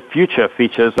the future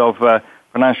features of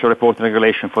financial reporting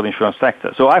regulation for the insurance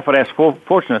sector. So IFRS,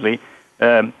 fortunately,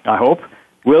 I hope,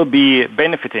 will be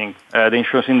benefiting the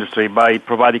insurance industry by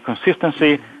providing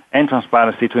consistency and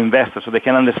transparency to investors so they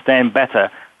can understand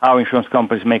better how insurance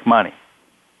companies make money.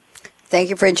 Thank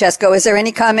you, Francesco. Is there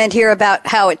any comment here about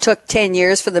how it took 10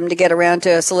 years for them to get around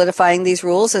to solidifying these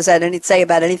rules? Is that anything say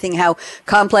about anything, how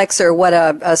complex or what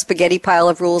a spaghetti pile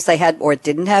of rules they had or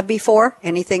didn't have before?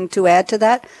 Anything to add to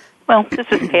that? Well, this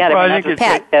is Pat.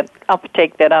 I'll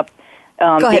take that up.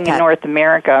 Being in North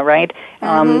America, right?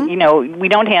 We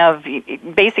don't have,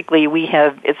 basically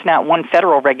it's not one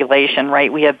federal regulation,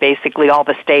 right? We have basically all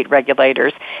the state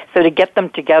regulators. So to get them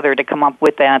together to come up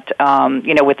with that,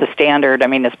 with the standard,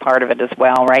 is part of it as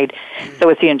well, right? So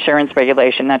it's the insurance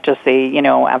regulation, not just the,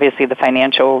 obviously the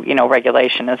financial,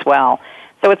 regulation as well.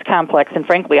 So it's complex, and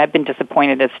frankly, I've been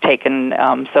disappointed it's taken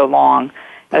so long.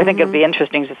 I think it'd be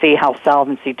interesting to see how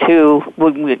Solvency II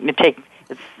would take.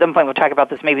 At some point, we'll talk about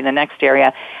this maybe in the next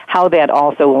area, how that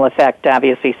also will affect,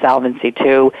 obviously, Solvency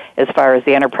II as far as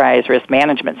the enterprise risk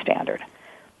management standard.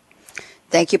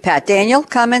 Thank you, Pat. Daniel,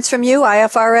 comments from you,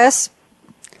 IFRS?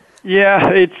 Yeah,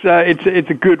 it's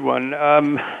a good one,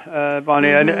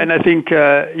 Bonnie, and I think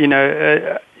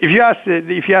if you ask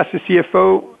the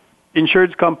CFO,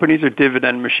 insurance companies are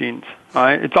dividend machines,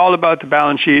 right? It's all about the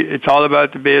balance sheet. It's all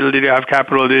about the ability to have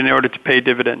capital in order to pay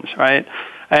dividends, right?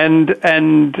 And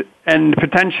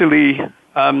potentially,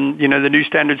 the new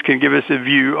standards can give us a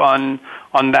view on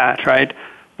that, right?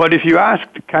 But if you ask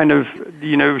kind of,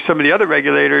 some of the other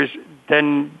regulators,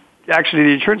 then actually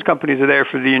the insurance companies are there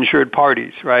for the insured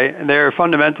parties, right? And they're a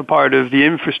fundamental part of the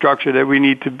infrastructure that we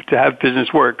need to have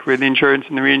business work with the insurance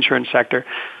and the reinsurance sector,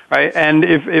 right? And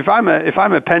if I'm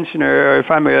a pensioner, or if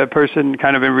I'm a person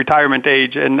kind of in retirement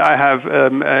age, and I have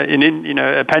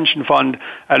a pension fund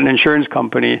at an insurance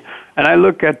company, and I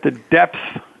look at the depth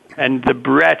and the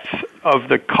breadth of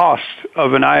the cost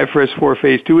of an IFRS 4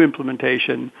 Phase 2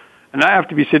 implementation, and I have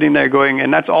to be sitting there going,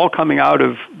 and that's all coming out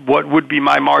of what would be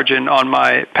my margin on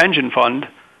my pension fund,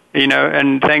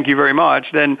 and thank you very much,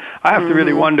 then I have to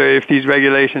really wonder if these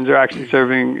regulations are actually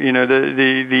serving,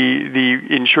 the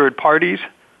insured parties,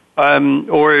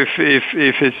 or if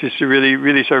it's just really,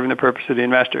 really serving the purpose of the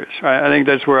investors, right? I think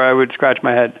that's where I would scratch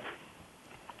my head.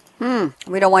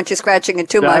 We don't want you scratching it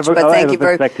too much, but thank you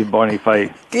very much. Bonnie, if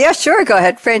I... Yeah, sure, go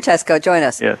ahead. Francesco, join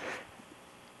us. Yes.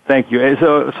 Thank you.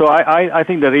 So I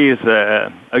think there is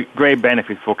a great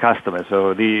benefit for customers.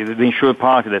 So the insured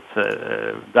party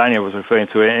that Daniel was referring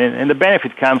to, and the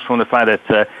benefit comes from the fact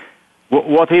that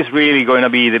what is really going to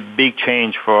be the big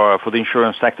change for the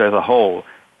insurance sector as a whole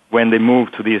when they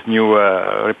move to these new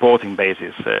reporting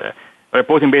basis.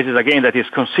 Reporting basis, again, that is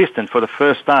consistent for the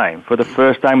first time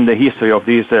in the history of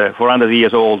this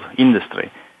 400-years-old industry,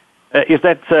 is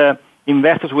that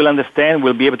investors will understand,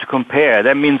 will be able to compare.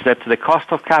 That means that the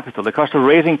cost of capital, the cost of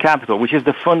raising capital, which is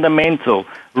the fundamental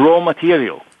raw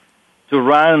material to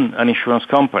run an insurance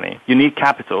company, you need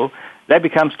capital, that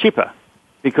becomes cheaper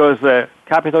because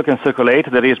capital can circulate,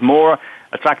 there is more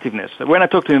attractiveness. When I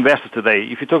talk to investors today,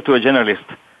 if you talk to a generalist,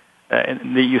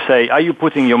 you say, are you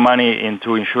putting your money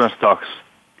into insurance stocks?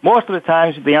 Most of the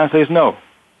times the answer is no.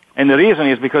 And the reason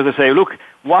is because they say, look,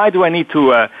 why do I need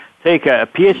to take a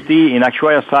PhD in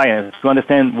actuarial science to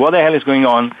understand what the hell is going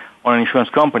on an insurance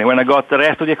company when I got the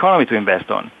rest of the economy to invest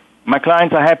on? My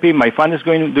clients are happy, my fund is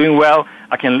doing well,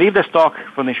 I can leave the stock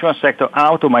from the insurance sector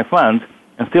out of my fund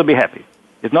and still be happy.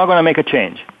 It's not going to make a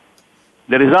change.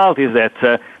 The result is that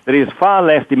there is far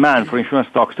less demand for insurance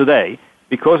stocks today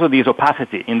because of this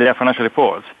opacity in their financial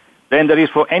reports than there is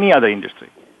for any other industry.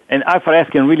 And IFRS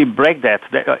can really break that.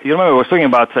 You remember I was talking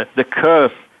about the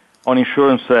curve on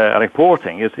insurance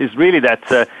reporting. It's really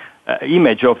that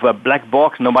image of a black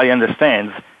box nobody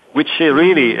understands, which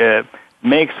really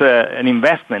makes an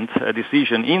investment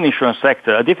decision in the insurance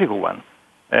sector a difficult one.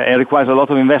 It requires a lot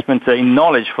of investment in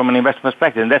knowledge from an investment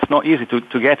perspective, and that's not easy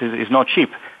to get. It's not cheap.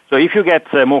 So if you get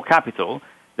more capital,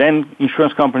 then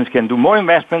insurance companies can do more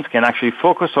investments, can actually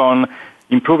focus on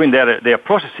improving their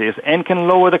processes, and can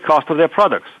lower the cost of their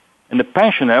products. And the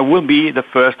pensioner will be the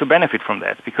first to benefit from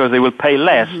that because they will pay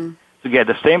less to get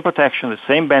the same protection, the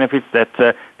same benefits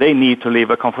that they need to live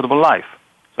a comfortable life.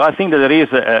 So I think that there is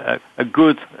a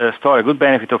good story, a good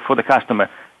benefit for the customer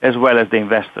as well as the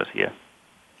investors here.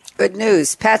 Good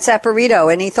news. Pat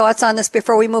Saporito, any thoughts on this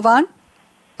before we move on?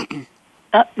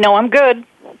 No, I'm good.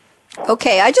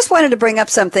 Okay, I just wanted to bring up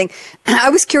something. I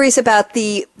was curious about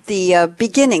the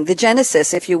beginning, the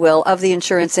genesis, if you will, of the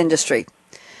insurance industry.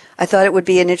 I thought it would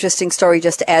be an interesting story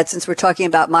just to add since we're talking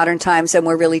about modern times and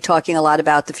we're really talking a lot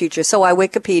about the future. So I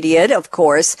Wikipedia'd, of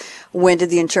course, when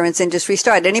did the insurance industry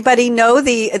start? Anybody know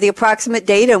the approximate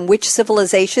date and which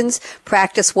civilizations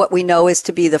practice what we know is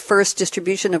to be the first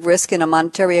distribution of risk in a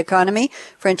monetary economy?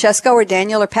 Francesco or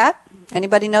Daniel or Pat?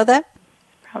 Anybody know that?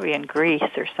 Probably in Greece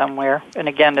or somewhere. And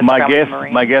again, it's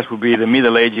my guess would be the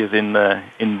Middle Ages in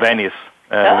Venice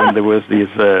when there was these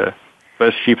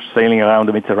first ships sailing around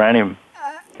the Mediterranean.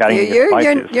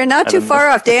 You're not too far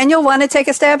off. Daniel, want to take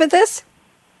a stab at this?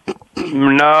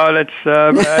 No,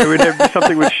 that's would have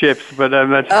something with ships, but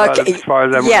that's about as far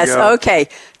as I would go. Yes, okay.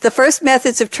 The first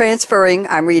methods of transferring,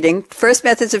 I'm reading, first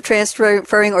methods of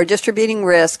transferring or distributing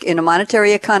risk in a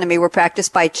monetary economy were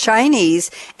practiced by Chinese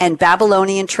and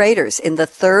Babylonian traders in the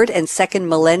 3rd and 2nd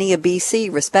millennia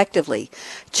BC, respectively.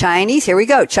 Here we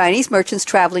go. Chinese merchants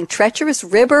traveling treacherous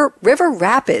river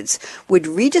rapids would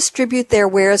redistribute their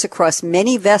wares across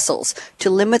many vessels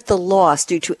to limit the loss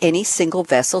due to any single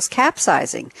vessel's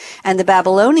capsizing. And the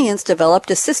Babylonians developed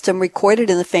a system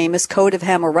recorded in the famous Code of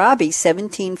Hammurabi,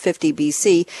 1750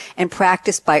 BC, and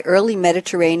practiced by early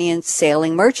Mediterranean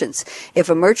sailing merchants. If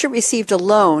a merchant received a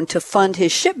loan to fund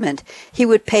his shipment, he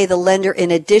would pay the lender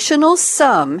an additional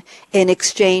sum in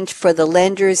exchange for the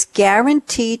lender's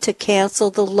guarantee to cancel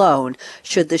the loan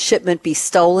should the shipment be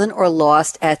stolen or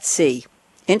lost at sea.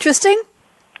 Interesting?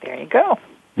 There you go.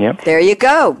 Yep. There you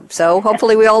go. So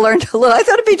hopefully we all learned a little. I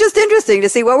thought it'd be just interesting to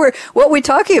see what we're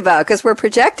talking about, because we're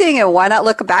projecting, and why not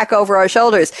look back over our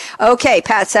shoulders? Okay,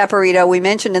 Pat Saporito, we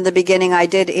mentioned in the beginning, I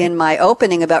did in my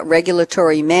opening, about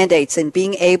regulatory mandates and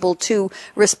being able to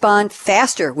respond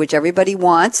faster, which everybody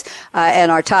wants. And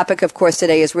our topic, of course,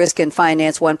 today is risk and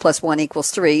finance, 1 + 1 =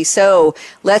 3. So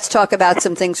let's talk about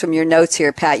some things from your notes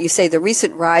here, Pat. You say the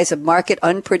recent rise of market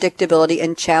unpredictability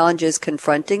and challenges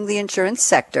confronting the insurance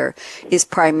sector is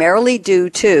primarily due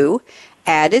to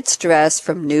added stress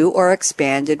from new or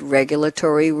expanded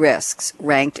regulatory risks,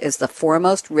 ranked as the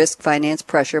foremost risk finance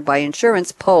pressure by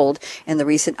insurance polled in the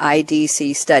recent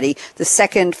IDC study. The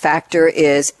second factor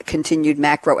is continued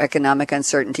macroeconomic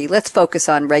uncertainty. Let's focus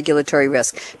on regulatory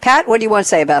risk. Pat, what do you want to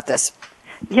say about this?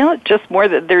 Yeah, just more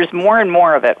that there's more and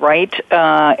more of it, right?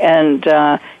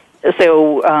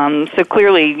 So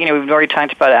clearly, we've already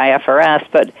talked about IFRS,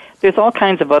 but there's all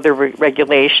kinds of other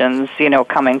regulations,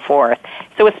 coming forth.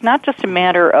 So it's not just a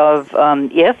matter of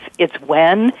if, it's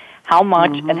when, how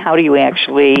much, and how do you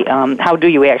actually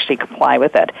comply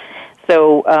with it.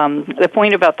 So the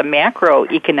point about the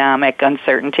macroeconomic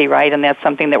uncertainty, right, and that's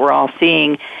something that we're all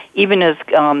seeing, even as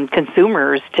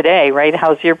consumers today, right?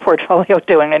 How's your portfolio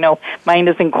doing? I know mine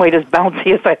isn't quite as bouncy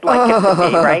as I'd like it to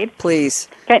be, right? Please.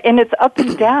 And it's up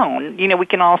and down. We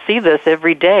can all see this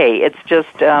every day. It's just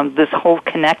this whole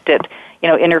connected,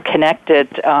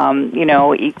 interconnected,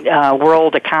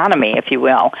 world economy, if you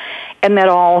will. And that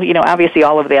all, obviously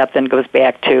all of that then goes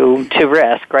back to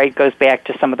risk, right? Goes back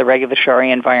to some of the regulatory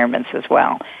environments as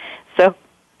well. So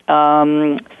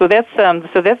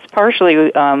that's partially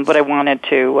what I wanted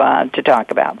to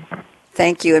talk about.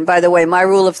 Thank you. And by the way, my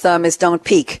rule of thumb is don't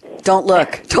peek. Don't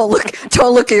look. Don't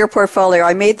look at your portfolio.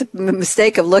 I made the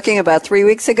mistake of looking about 3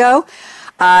 weeks ago.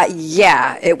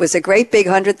 It was a great big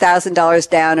 $100,000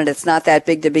 down, and it's not that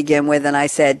big to begin with. And I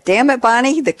said, damn it,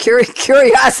 Bonnie, the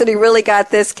curiosity really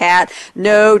got this cat.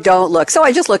 No, don't look. So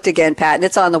I just looked again, Pat, and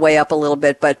it's on the way up a little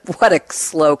bit, but what a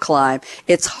slow climb.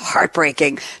 It's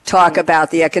heartbreaking. Talk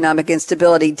about the economic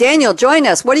instability. Daniel, join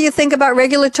us. What do you think about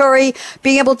regulatory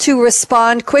being able to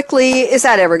respond quickly? Is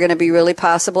that ever going to be really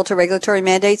possible to regulatory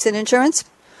mandates in insurance?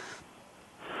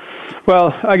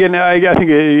 Well, again, I think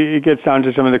it gets down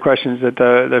to some of the questions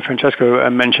that Francesco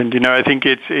mentioned. I think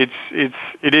it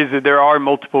is that there are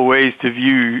multiple ways to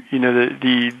view,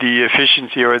 the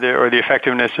efficiency or the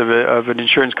effectiveness of an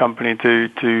insurance company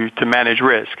to manage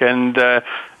risk, and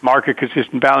market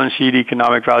consistent balance sheet,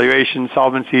 economic valuation,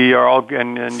 solvency are all,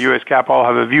 and U.S. GAAP all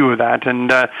have a view of that.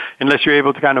 And unless you're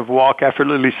able to kind of walk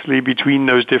effortlessly between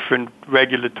those different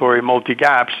regulatory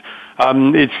multi-gaps,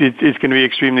 it's going to be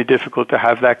extremely difficult to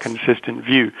have that consistent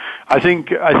view. I think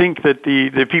that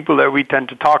the people that we tend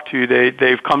to talk to,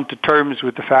 they've come to terms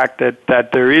with the fact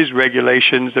that there is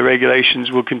regulations. The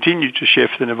regulations will continue to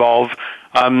shift and evolve,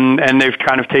 and they've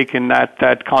kind of taken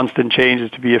that constant change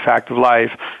as to be a fact of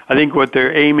life. I think what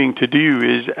they're aiming to do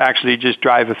is actually just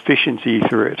drive efficiency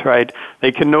through it, right?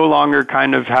 They can no longer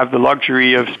kind of have the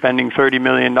luxury of spending $30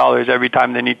 million every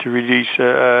time they need to release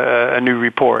a new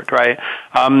report, right?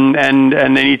 And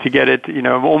they need to get it,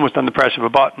 almost on the press of a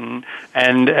button,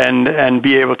 and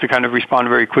be able to kind of respond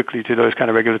very quickly to those kind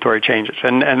of regulatory changes.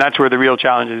 And that's where the real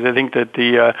challenge is. I think that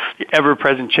the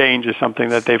ever-present change is something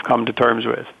that they've come to terms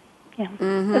with. Yeah.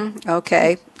 Mm-hmm.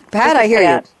 Okay. Pat, I hear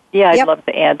you. Yeah, I'd love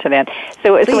to add to that.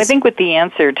 So I think what the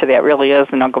answer to that really is,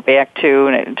 and I'll go back to,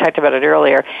 and I talked about it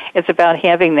earlier, it's about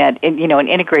having that, an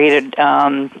integrated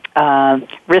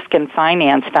risk and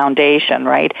finance foundation,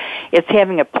 right? It's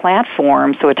having a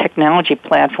platform, so a technology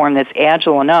platform that's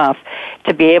agile enough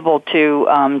to be able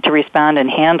to respond and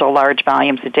handle large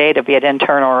volumes of data, be it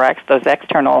internal or those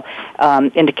external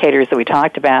indicators that we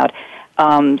talked about.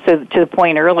 So to the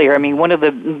point earlier, I mean, one of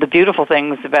the beautiful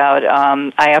things about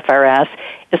IFRS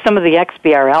is some of the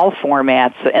XBRL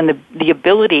formats and the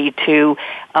ability to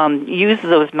use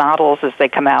those models as they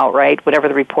come out, right, whatever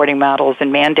the reporting models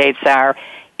and mandates are.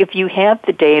 If you have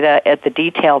the data at the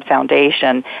detailed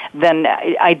foundation, then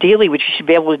ideally what you should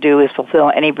be able to do is fulfill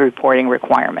any reporting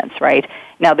requirements, right?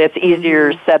 Now, that's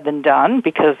easier said than done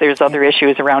because there's other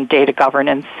issues around data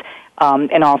governance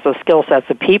and also skill sets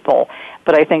of people.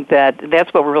 But I think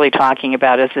that's what we're really talking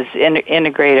about is this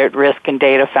integrated risk and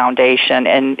data foundation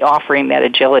and offering that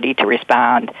agility to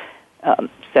respond.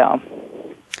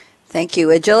 Thank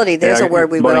you. Agility, there's a word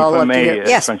we would all love to hear.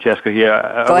 Yes, Francesca, here.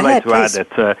 I would like to add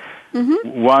that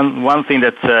one thing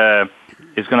that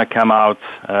is going to come out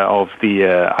of the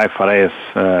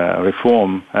IFRS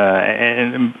reform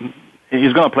and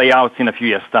is going to play out in a few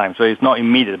years' time, so it's not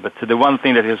immediate. But the one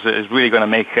thing that is really going to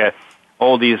make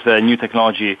all these new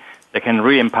technology that can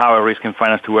really empower risk and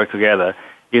finance to work together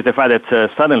is the fact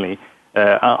that suddenly,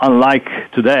 unlike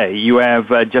today, you have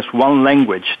just one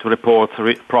language to report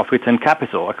profit and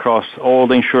capital across all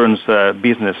the insurance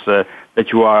business that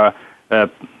you are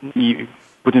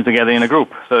putting together in a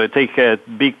group. So take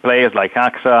big players like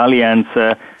AXA,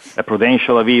 Allianz,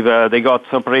 Prudential, Aviva. They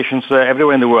got operations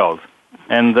everywhere in the world.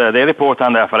 And they report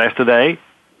under IFRS today,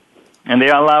 and they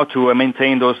are allowed to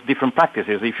maintain those different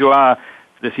practices. If you are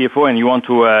the CFO and you want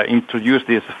to introduce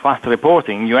this fast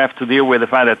reporting, you have to deal with the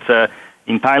fact that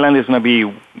in Thailand it's going to be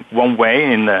one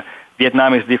way, in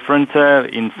Vietnam is different,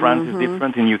 in France is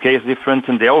different, in UK is different,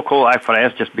 and they all call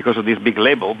IFRS just because of this big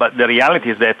label. But the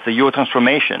reality is that your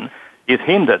transformation is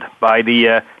hindered by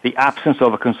the absence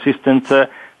of a consistent,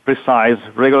 precise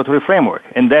regulatory framework.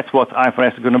 And that's what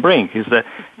IFRS is going to bring, is the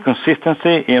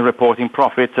consistency in reporting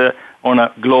profit on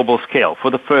a global scale for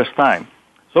the first time.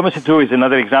 Solvency II is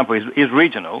another example, is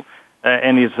regional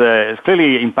and is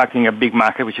clearly impacting a big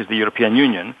market, which is the European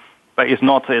Union, but it's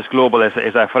not as global as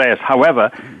IFRS. However,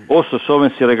 also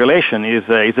solvency regulation is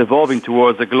evolving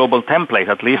towards a global template,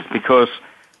 at least, because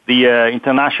the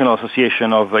International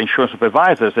Association of Insurance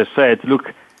Supervisors has said,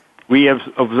 look, we have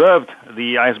observed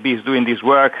the ISBs doing this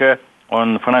work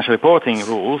on financial reporting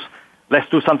rules. Let's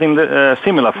do something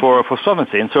similar for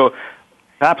solvency. And so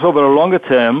perhaps over a longer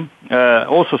term,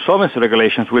 also solvency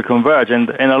regulations will converge. And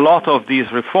a lot of these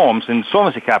reforms in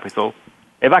solvency capital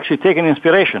have actually taken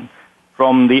inspiration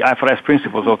from the IFRS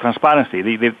principles of transparency,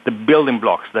 the building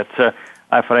blocks that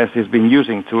IFRS has been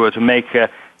using to make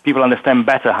people understand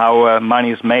better how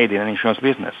money is made in an insurance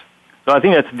business. So I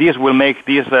think that this will make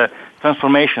these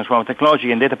transformations from a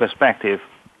technology and data perspective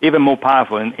even more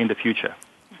powerful in the future.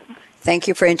 Thank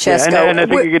you, Francesco. Yeah, and I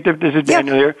think this is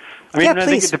Daniel here. I mean, I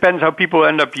think it depends how people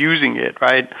end up using it,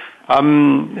 right?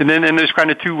 And there's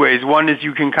kind of two ways. One is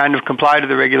you can kind of comply to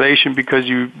the regulation because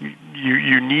you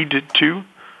need it to,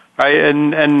 right?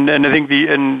 And I think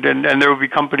and there will be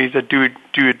companies that do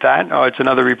it that. Oh, it's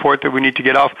another report that we need to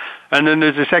get off. And then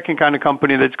there's a second kind of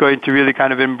company that's going to really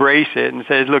kind of embrace it and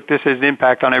says, look, this has an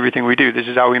impact on everything we do. This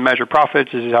is how we measure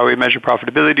profits. This is how we measure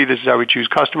profitability. This is how we choose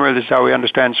customer. This is how we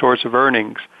understand source of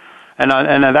earnings. And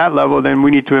at that level, then we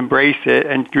need to embrace it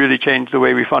and really change the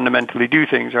way we fundamentally do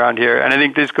things around here. And I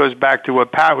think this goes back to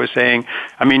what Pat was saying.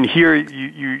 I mean, here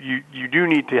you do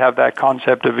need to have that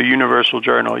concept of a universal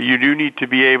journal. You do need to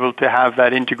be able to have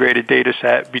that integrated data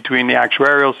set between the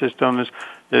actuarial systems,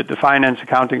 the finance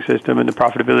accounting system, and the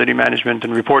profitability management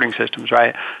and reporting systems,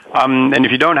 right? And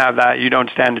if you don't have that, you don't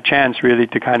stand a chance really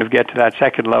to kind of get to that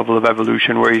second level of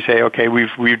evolution where you say, okay,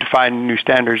 we've defined new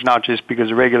standards not just because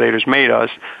the regulators made us,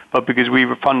 but because we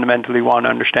fundamentally want to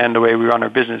understand the way we run our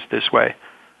business this way.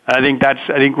 And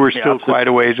I think we're still quite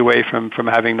a ways away from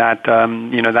having that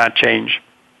that change.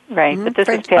 Right, but this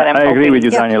is Pat. I agree with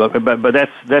you, Daniel. But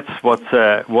that's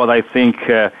what I think.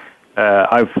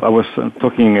 I was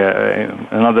talking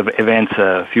another event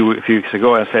a few weeks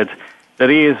ago. I said there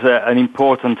is an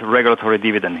important regulatory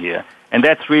dividend here, and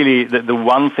that's really the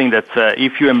one thing that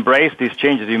if you embrace these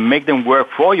changes, you make them work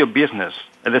for your business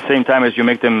at the same time as you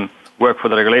make them work for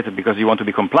the regulator because you want to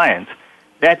be compliant.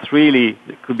 That's really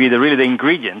could be the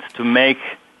ingredient to make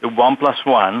the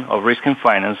 1+1 of risk and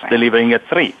finance delivering at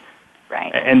 3.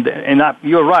 Right. And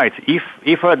you're right. If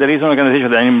there is an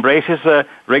organization that embraces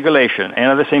regulation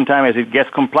and at the same time as it gets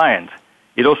compliant,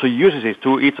 it also uses it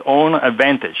to its own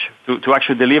advantage to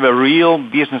actually deliver real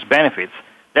business benefits,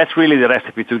 that's really the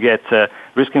recipe to get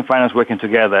risk and finance working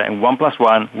together, and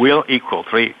 1+1 will equal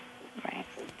 3. Right.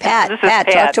 Pat, This is Pat,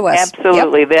 talk to us.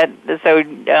 Absolutely.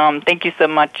 Thank you so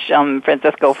much,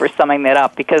 Francisco, for summing that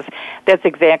up, because that's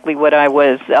exactly what I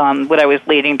was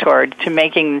leading toward, to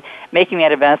making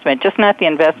that investment, just not the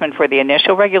investment for the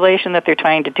initial regulation that they're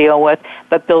trying to deal with,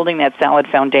 but building that solid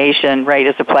foundation, right,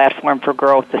 as a platform for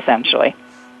growth, essentially.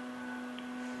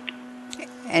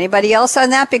 Anybody else on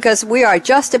that? Because we are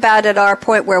just about at our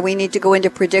point where we need to go into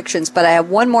predictions. But I have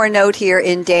one more note here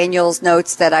in Daniel's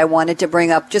notes that I wanted to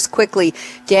bring up just quickly.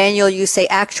 Daniel, you say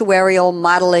actuarial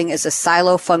modeling is a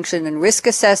silo function in risk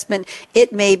assessment.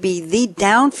 It may be the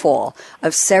downfall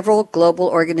of several global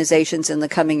organizations in the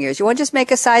coming years. You want to just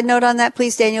make a side note on that,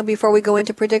 please, Daniel, before we go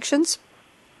into predictions?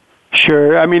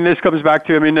 Sure. I mean, this comes back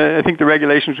to, I think the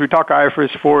regulations, we talk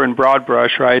IFRS 4 in broad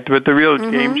brush, right? But the real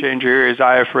game changer here is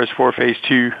IFRS 4 Phase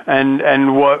 2.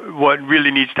 And what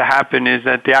really needs to happen is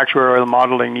that the actuarial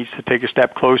modeling needs to take a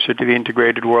step closer to the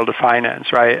integrated world of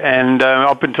finance, right? And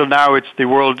up until now, it's the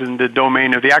world in the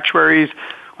domain of the actuaries,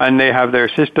 and they have their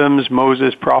systems,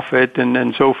 Moses, Prophet,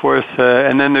 and so forth.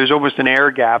 And then there's almost an air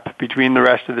gap between the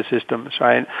rest of the systems,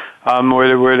 right,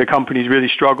 where the companies really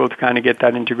struggle to kind of get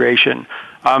that integration.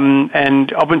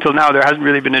 And up until now, there hasn't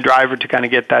really been a driver to kind of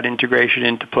get that integration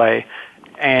into play.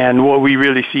 And what we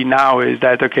really see now is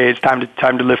that, okay, it's time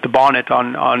to lift the bonnet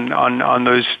on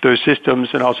those systems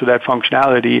and also that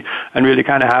functionality, and really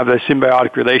kind of have a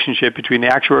symbiotic relationship between the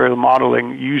actuarial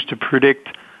modeling used to predict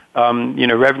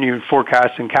revenue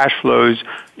forecasts and cash flows,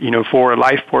 for a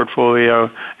life portfolio,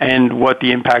 and what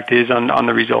the impact is on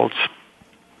the results.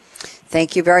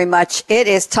 Thank you very much. It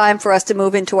is time for us to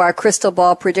move into our crystal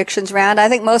ball predictions round. I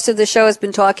think most of the show has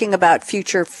been talking about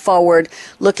future forward,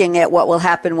 looking at what will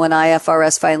happen when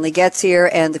IFRS finally gets here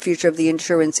and the future of the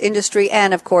insurance industry.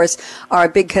 And, of course, our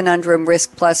big conundrum,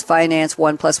 risk plus finance,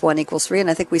 1 + 1 = 3. And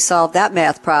I think we solved that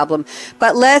math problem.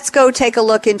 But let's go take a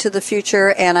look into the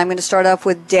future. And I'm going to start off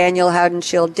with Daniel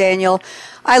Haudenschild. Daniel,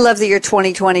 I love the year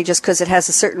 2020 just because it has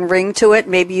a certain ring to it.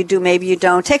 Maybe you do, maybe you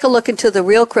don't. Take a look into the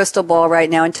real crystal ball right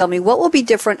now and tell me what will be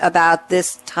different about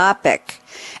this topic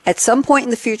at some point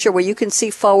in the future where you can see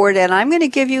forward. And I'm going to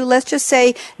give you, let's just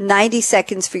say, 90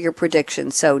 seconds for your prediction.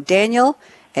 So, Daniel,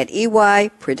 at EY,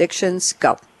 predictions,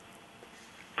 go.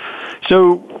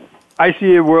 So, I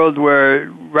see a world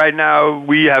where right now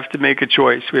we have to make a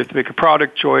choice. We have to make a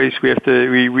product choice. We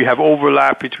have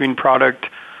overlap between product.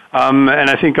 And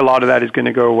I think a lot of that is going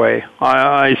to go away.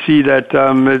 I see that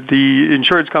the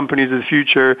insurance companies of the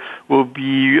future will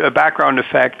be a background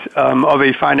effect of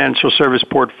a financial service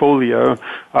portfolio,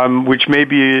 which may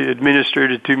be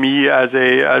administered to me as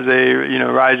a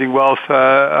rising wealth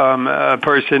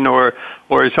person or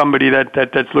somebody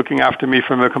that's looking after me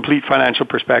from a complete financial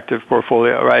perspective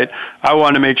portfolio, right? I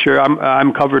want to make sure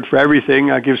I'm covered for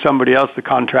everything. I give somebody else the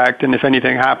contract, and if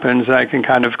anything happens, I can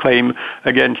kind of claim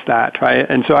against that, right?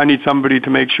 And so I need somebody to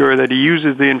make sure that he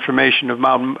uses the information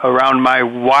around my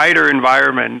wider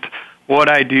environment, what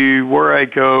I do, where I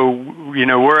go,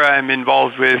 where I'm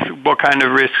involved with, what kind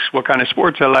of risks, what kind of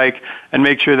sports I like, and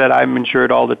make sure that I'm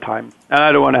insured all the time. And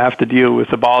I don't want to have to deal with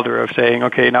the bother of saying,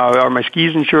 okay, now are my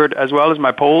skis insured as well as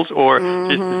my poles, or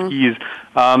just the skis?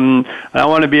 And I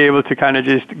want to be able to kind of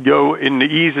just go in the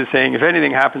ease of saying, if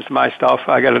anything happens to my stuff,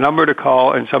 I got a number to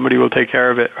call and somebody will take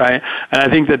care of it, right? And I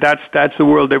think that's the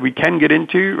world that we can get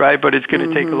into, right? But it's going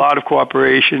to take a lot of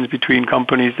cooperations between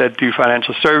companies that do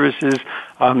financial services,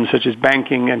 such as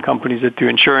banking, and companies that do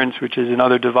insurance, which is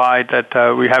another divide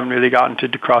that we haven't really gotten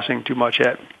to crossing too much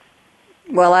yet.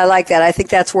 Well, I like that. I think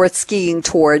that's worth skiing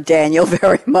toward, Daniel,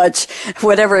 very much.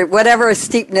 Whatever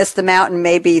steepness the mountain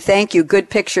may be. Thank you. Good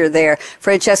picture there.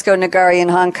 Francesco Nagari in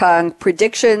Hong Kong.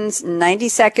 Predictions, 90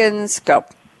 seconds. Go.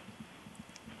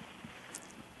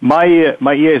 My year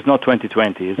is not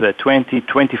 2020. It's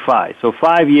 2025. So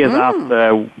 5 years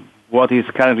after what is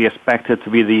currently expected to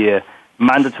be the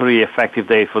mandatory effective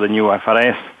date for the new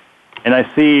IFRS. And I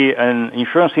see an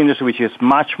insurance industry which is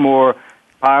much more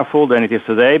powerful than it is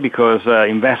today, because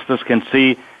investors can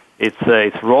see its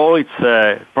role, its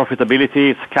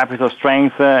profitability, its capital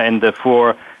strength, and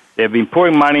therefore they've been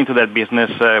pouring money into that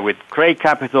business with great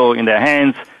capital in their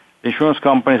hands. The insurance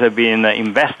companies have been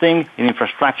investing in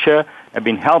infrastructure, have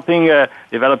been helping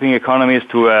developing economies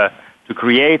to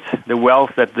create the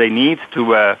wealth that they need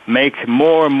to make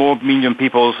more and more million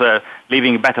people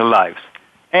living better lives.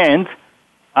 And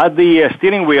at the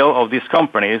steering wheel of these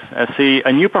companies, I see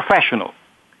a new professional.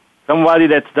 Somebody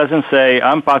that doesn't say,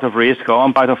 I'm part of risk or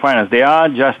I'm part of finance. They are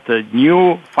just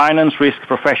new finance risk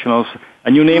professionals.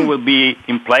 A new name will be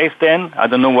in place then. I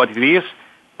don't know what it is,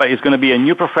 but it's going to be a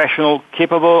new professional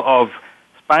capable of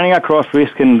spanning across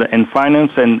risk and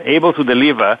finance and able to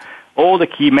deliver all the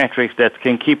key metrics that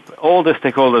can keep all the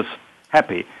stakeholders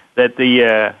happy that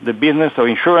the business of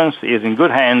insurance is in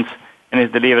good hands and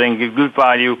is delivering good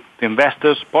value to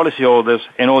investors, policyholders,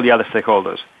 and all the other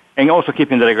stakeholders, and also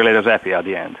keeping the regulators happy at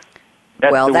the end.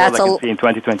 That's the world I can see in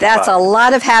 2025. That's a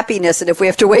lot of happiness, and if we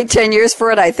have to wait 10 years for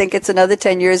it, I think it's another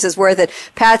 10 years is worth it.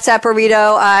 Pat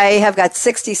Saporito, I have got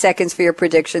 60 seconds for your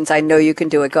predictions. I know you can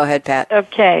do it. Go ahead, Pat.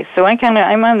 Okay, so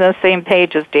I'm on the same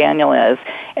page as Daniel is,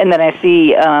 and then I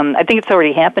see, I think it's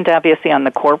already happened, obviously, on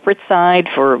the corporate side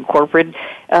for corporate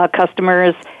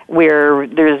customers, where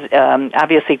there's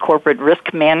obviously corporate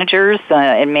risk managers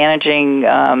in managing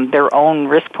their own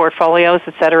risk portfolios,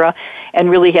 et cetera, and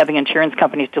really having insurance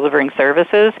companies delivering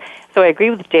services. So I agree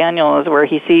with Daniel is where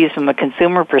he sees from a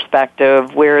consumer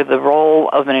perspective where the role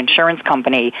of an insurance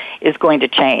company is going to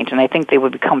change, and I think they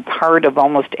would become part of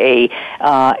almost a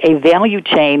value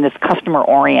chain that's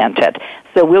customer-oriented.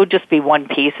 So we'll just be one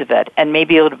piece of it, and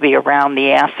maybe it'll be around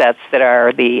the assets that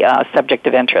are the subject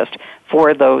of interest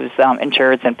for those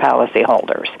insureds and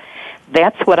policyholders.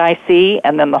 That's what I see,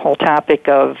 and then the whole topic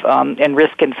of and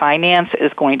risk and finance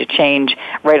is going to change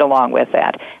right along with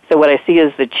that. So what I see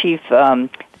is the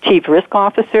chief risk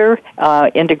officer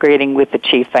integrating with the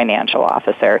chief financial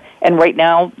officer. And right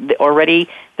now, already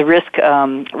the risk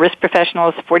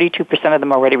professionals, 42% of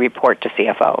them already report to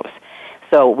CFOs.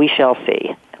 So we shall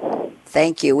see.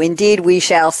 Thank you. Indeed, we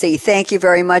shall see. Thank you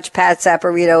very much, Pat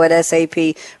Saporito at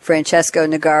SAP, Francesco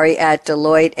Nagari at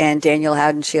Deloitte, and Daniel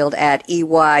Haudenschild at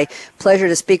EY. Pleasure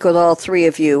to speak with all three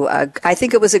of you. I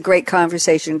think it was a great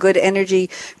conversation. Good energy,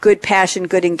 good passion,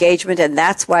 good engagement, and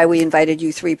that's why we invited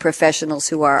you three professionals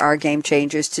who are our game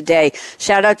changers today.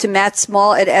 Shout out to Matt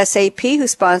Small at SAP, who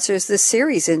sponsors this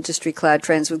series, Industry Cloud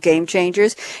Trends with Game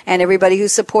Changers, and everybody who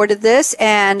supported this.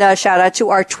 And shout out to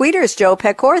our tweeters, Joe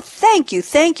Pecor. Thank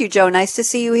you, Joe. Nice to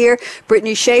see you here.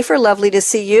 Brittany Schaefer, lovely to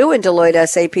see you. And Deloitte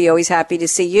SAP, always happy to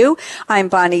see you. I'm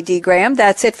Bonnie D. Graham.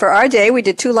 That's it for our day. We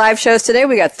did 2 live shows today.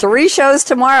 We got 3 shows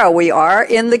tomorrow. We are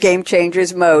in the Game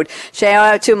Changers mode.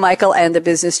 Shout out to Michael and the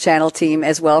Business Channel team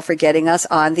as well for getting us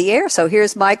on the air. So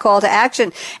here's my call to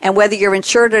action. And whether you're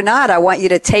insured or not, I want you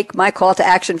to take my call to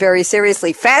action very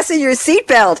seriously. Fasten your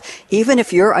seatbelt. Even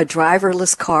if you're a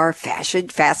driverless car, fasten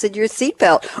your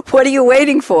seatbelt. What are you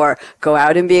waiting for? Go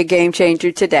out and be a game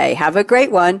changer today. Have a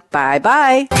great one.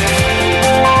 Bye-bye.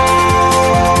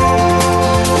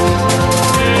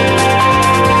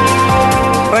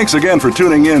 Thanks again for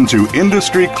tuning in to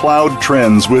Industry Cloud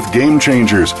Trends with Game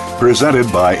Changers,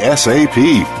 presented by SAP.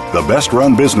 The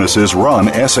best-run businesses run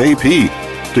SAP.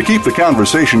 To keep the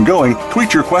conversation going,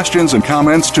 tweet your questions and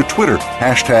comments to Twitter,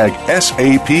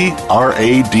 #SAPRADIO.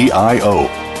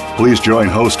 Please join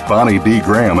host Bonnie D.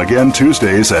 Graham again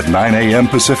Tuesdays at 9 a.m.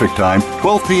 Pacific Time,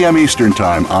 12 p.m. Eastern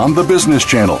Time on the Business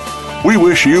Channel. We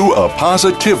wish you a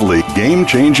positively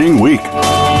game-changing week.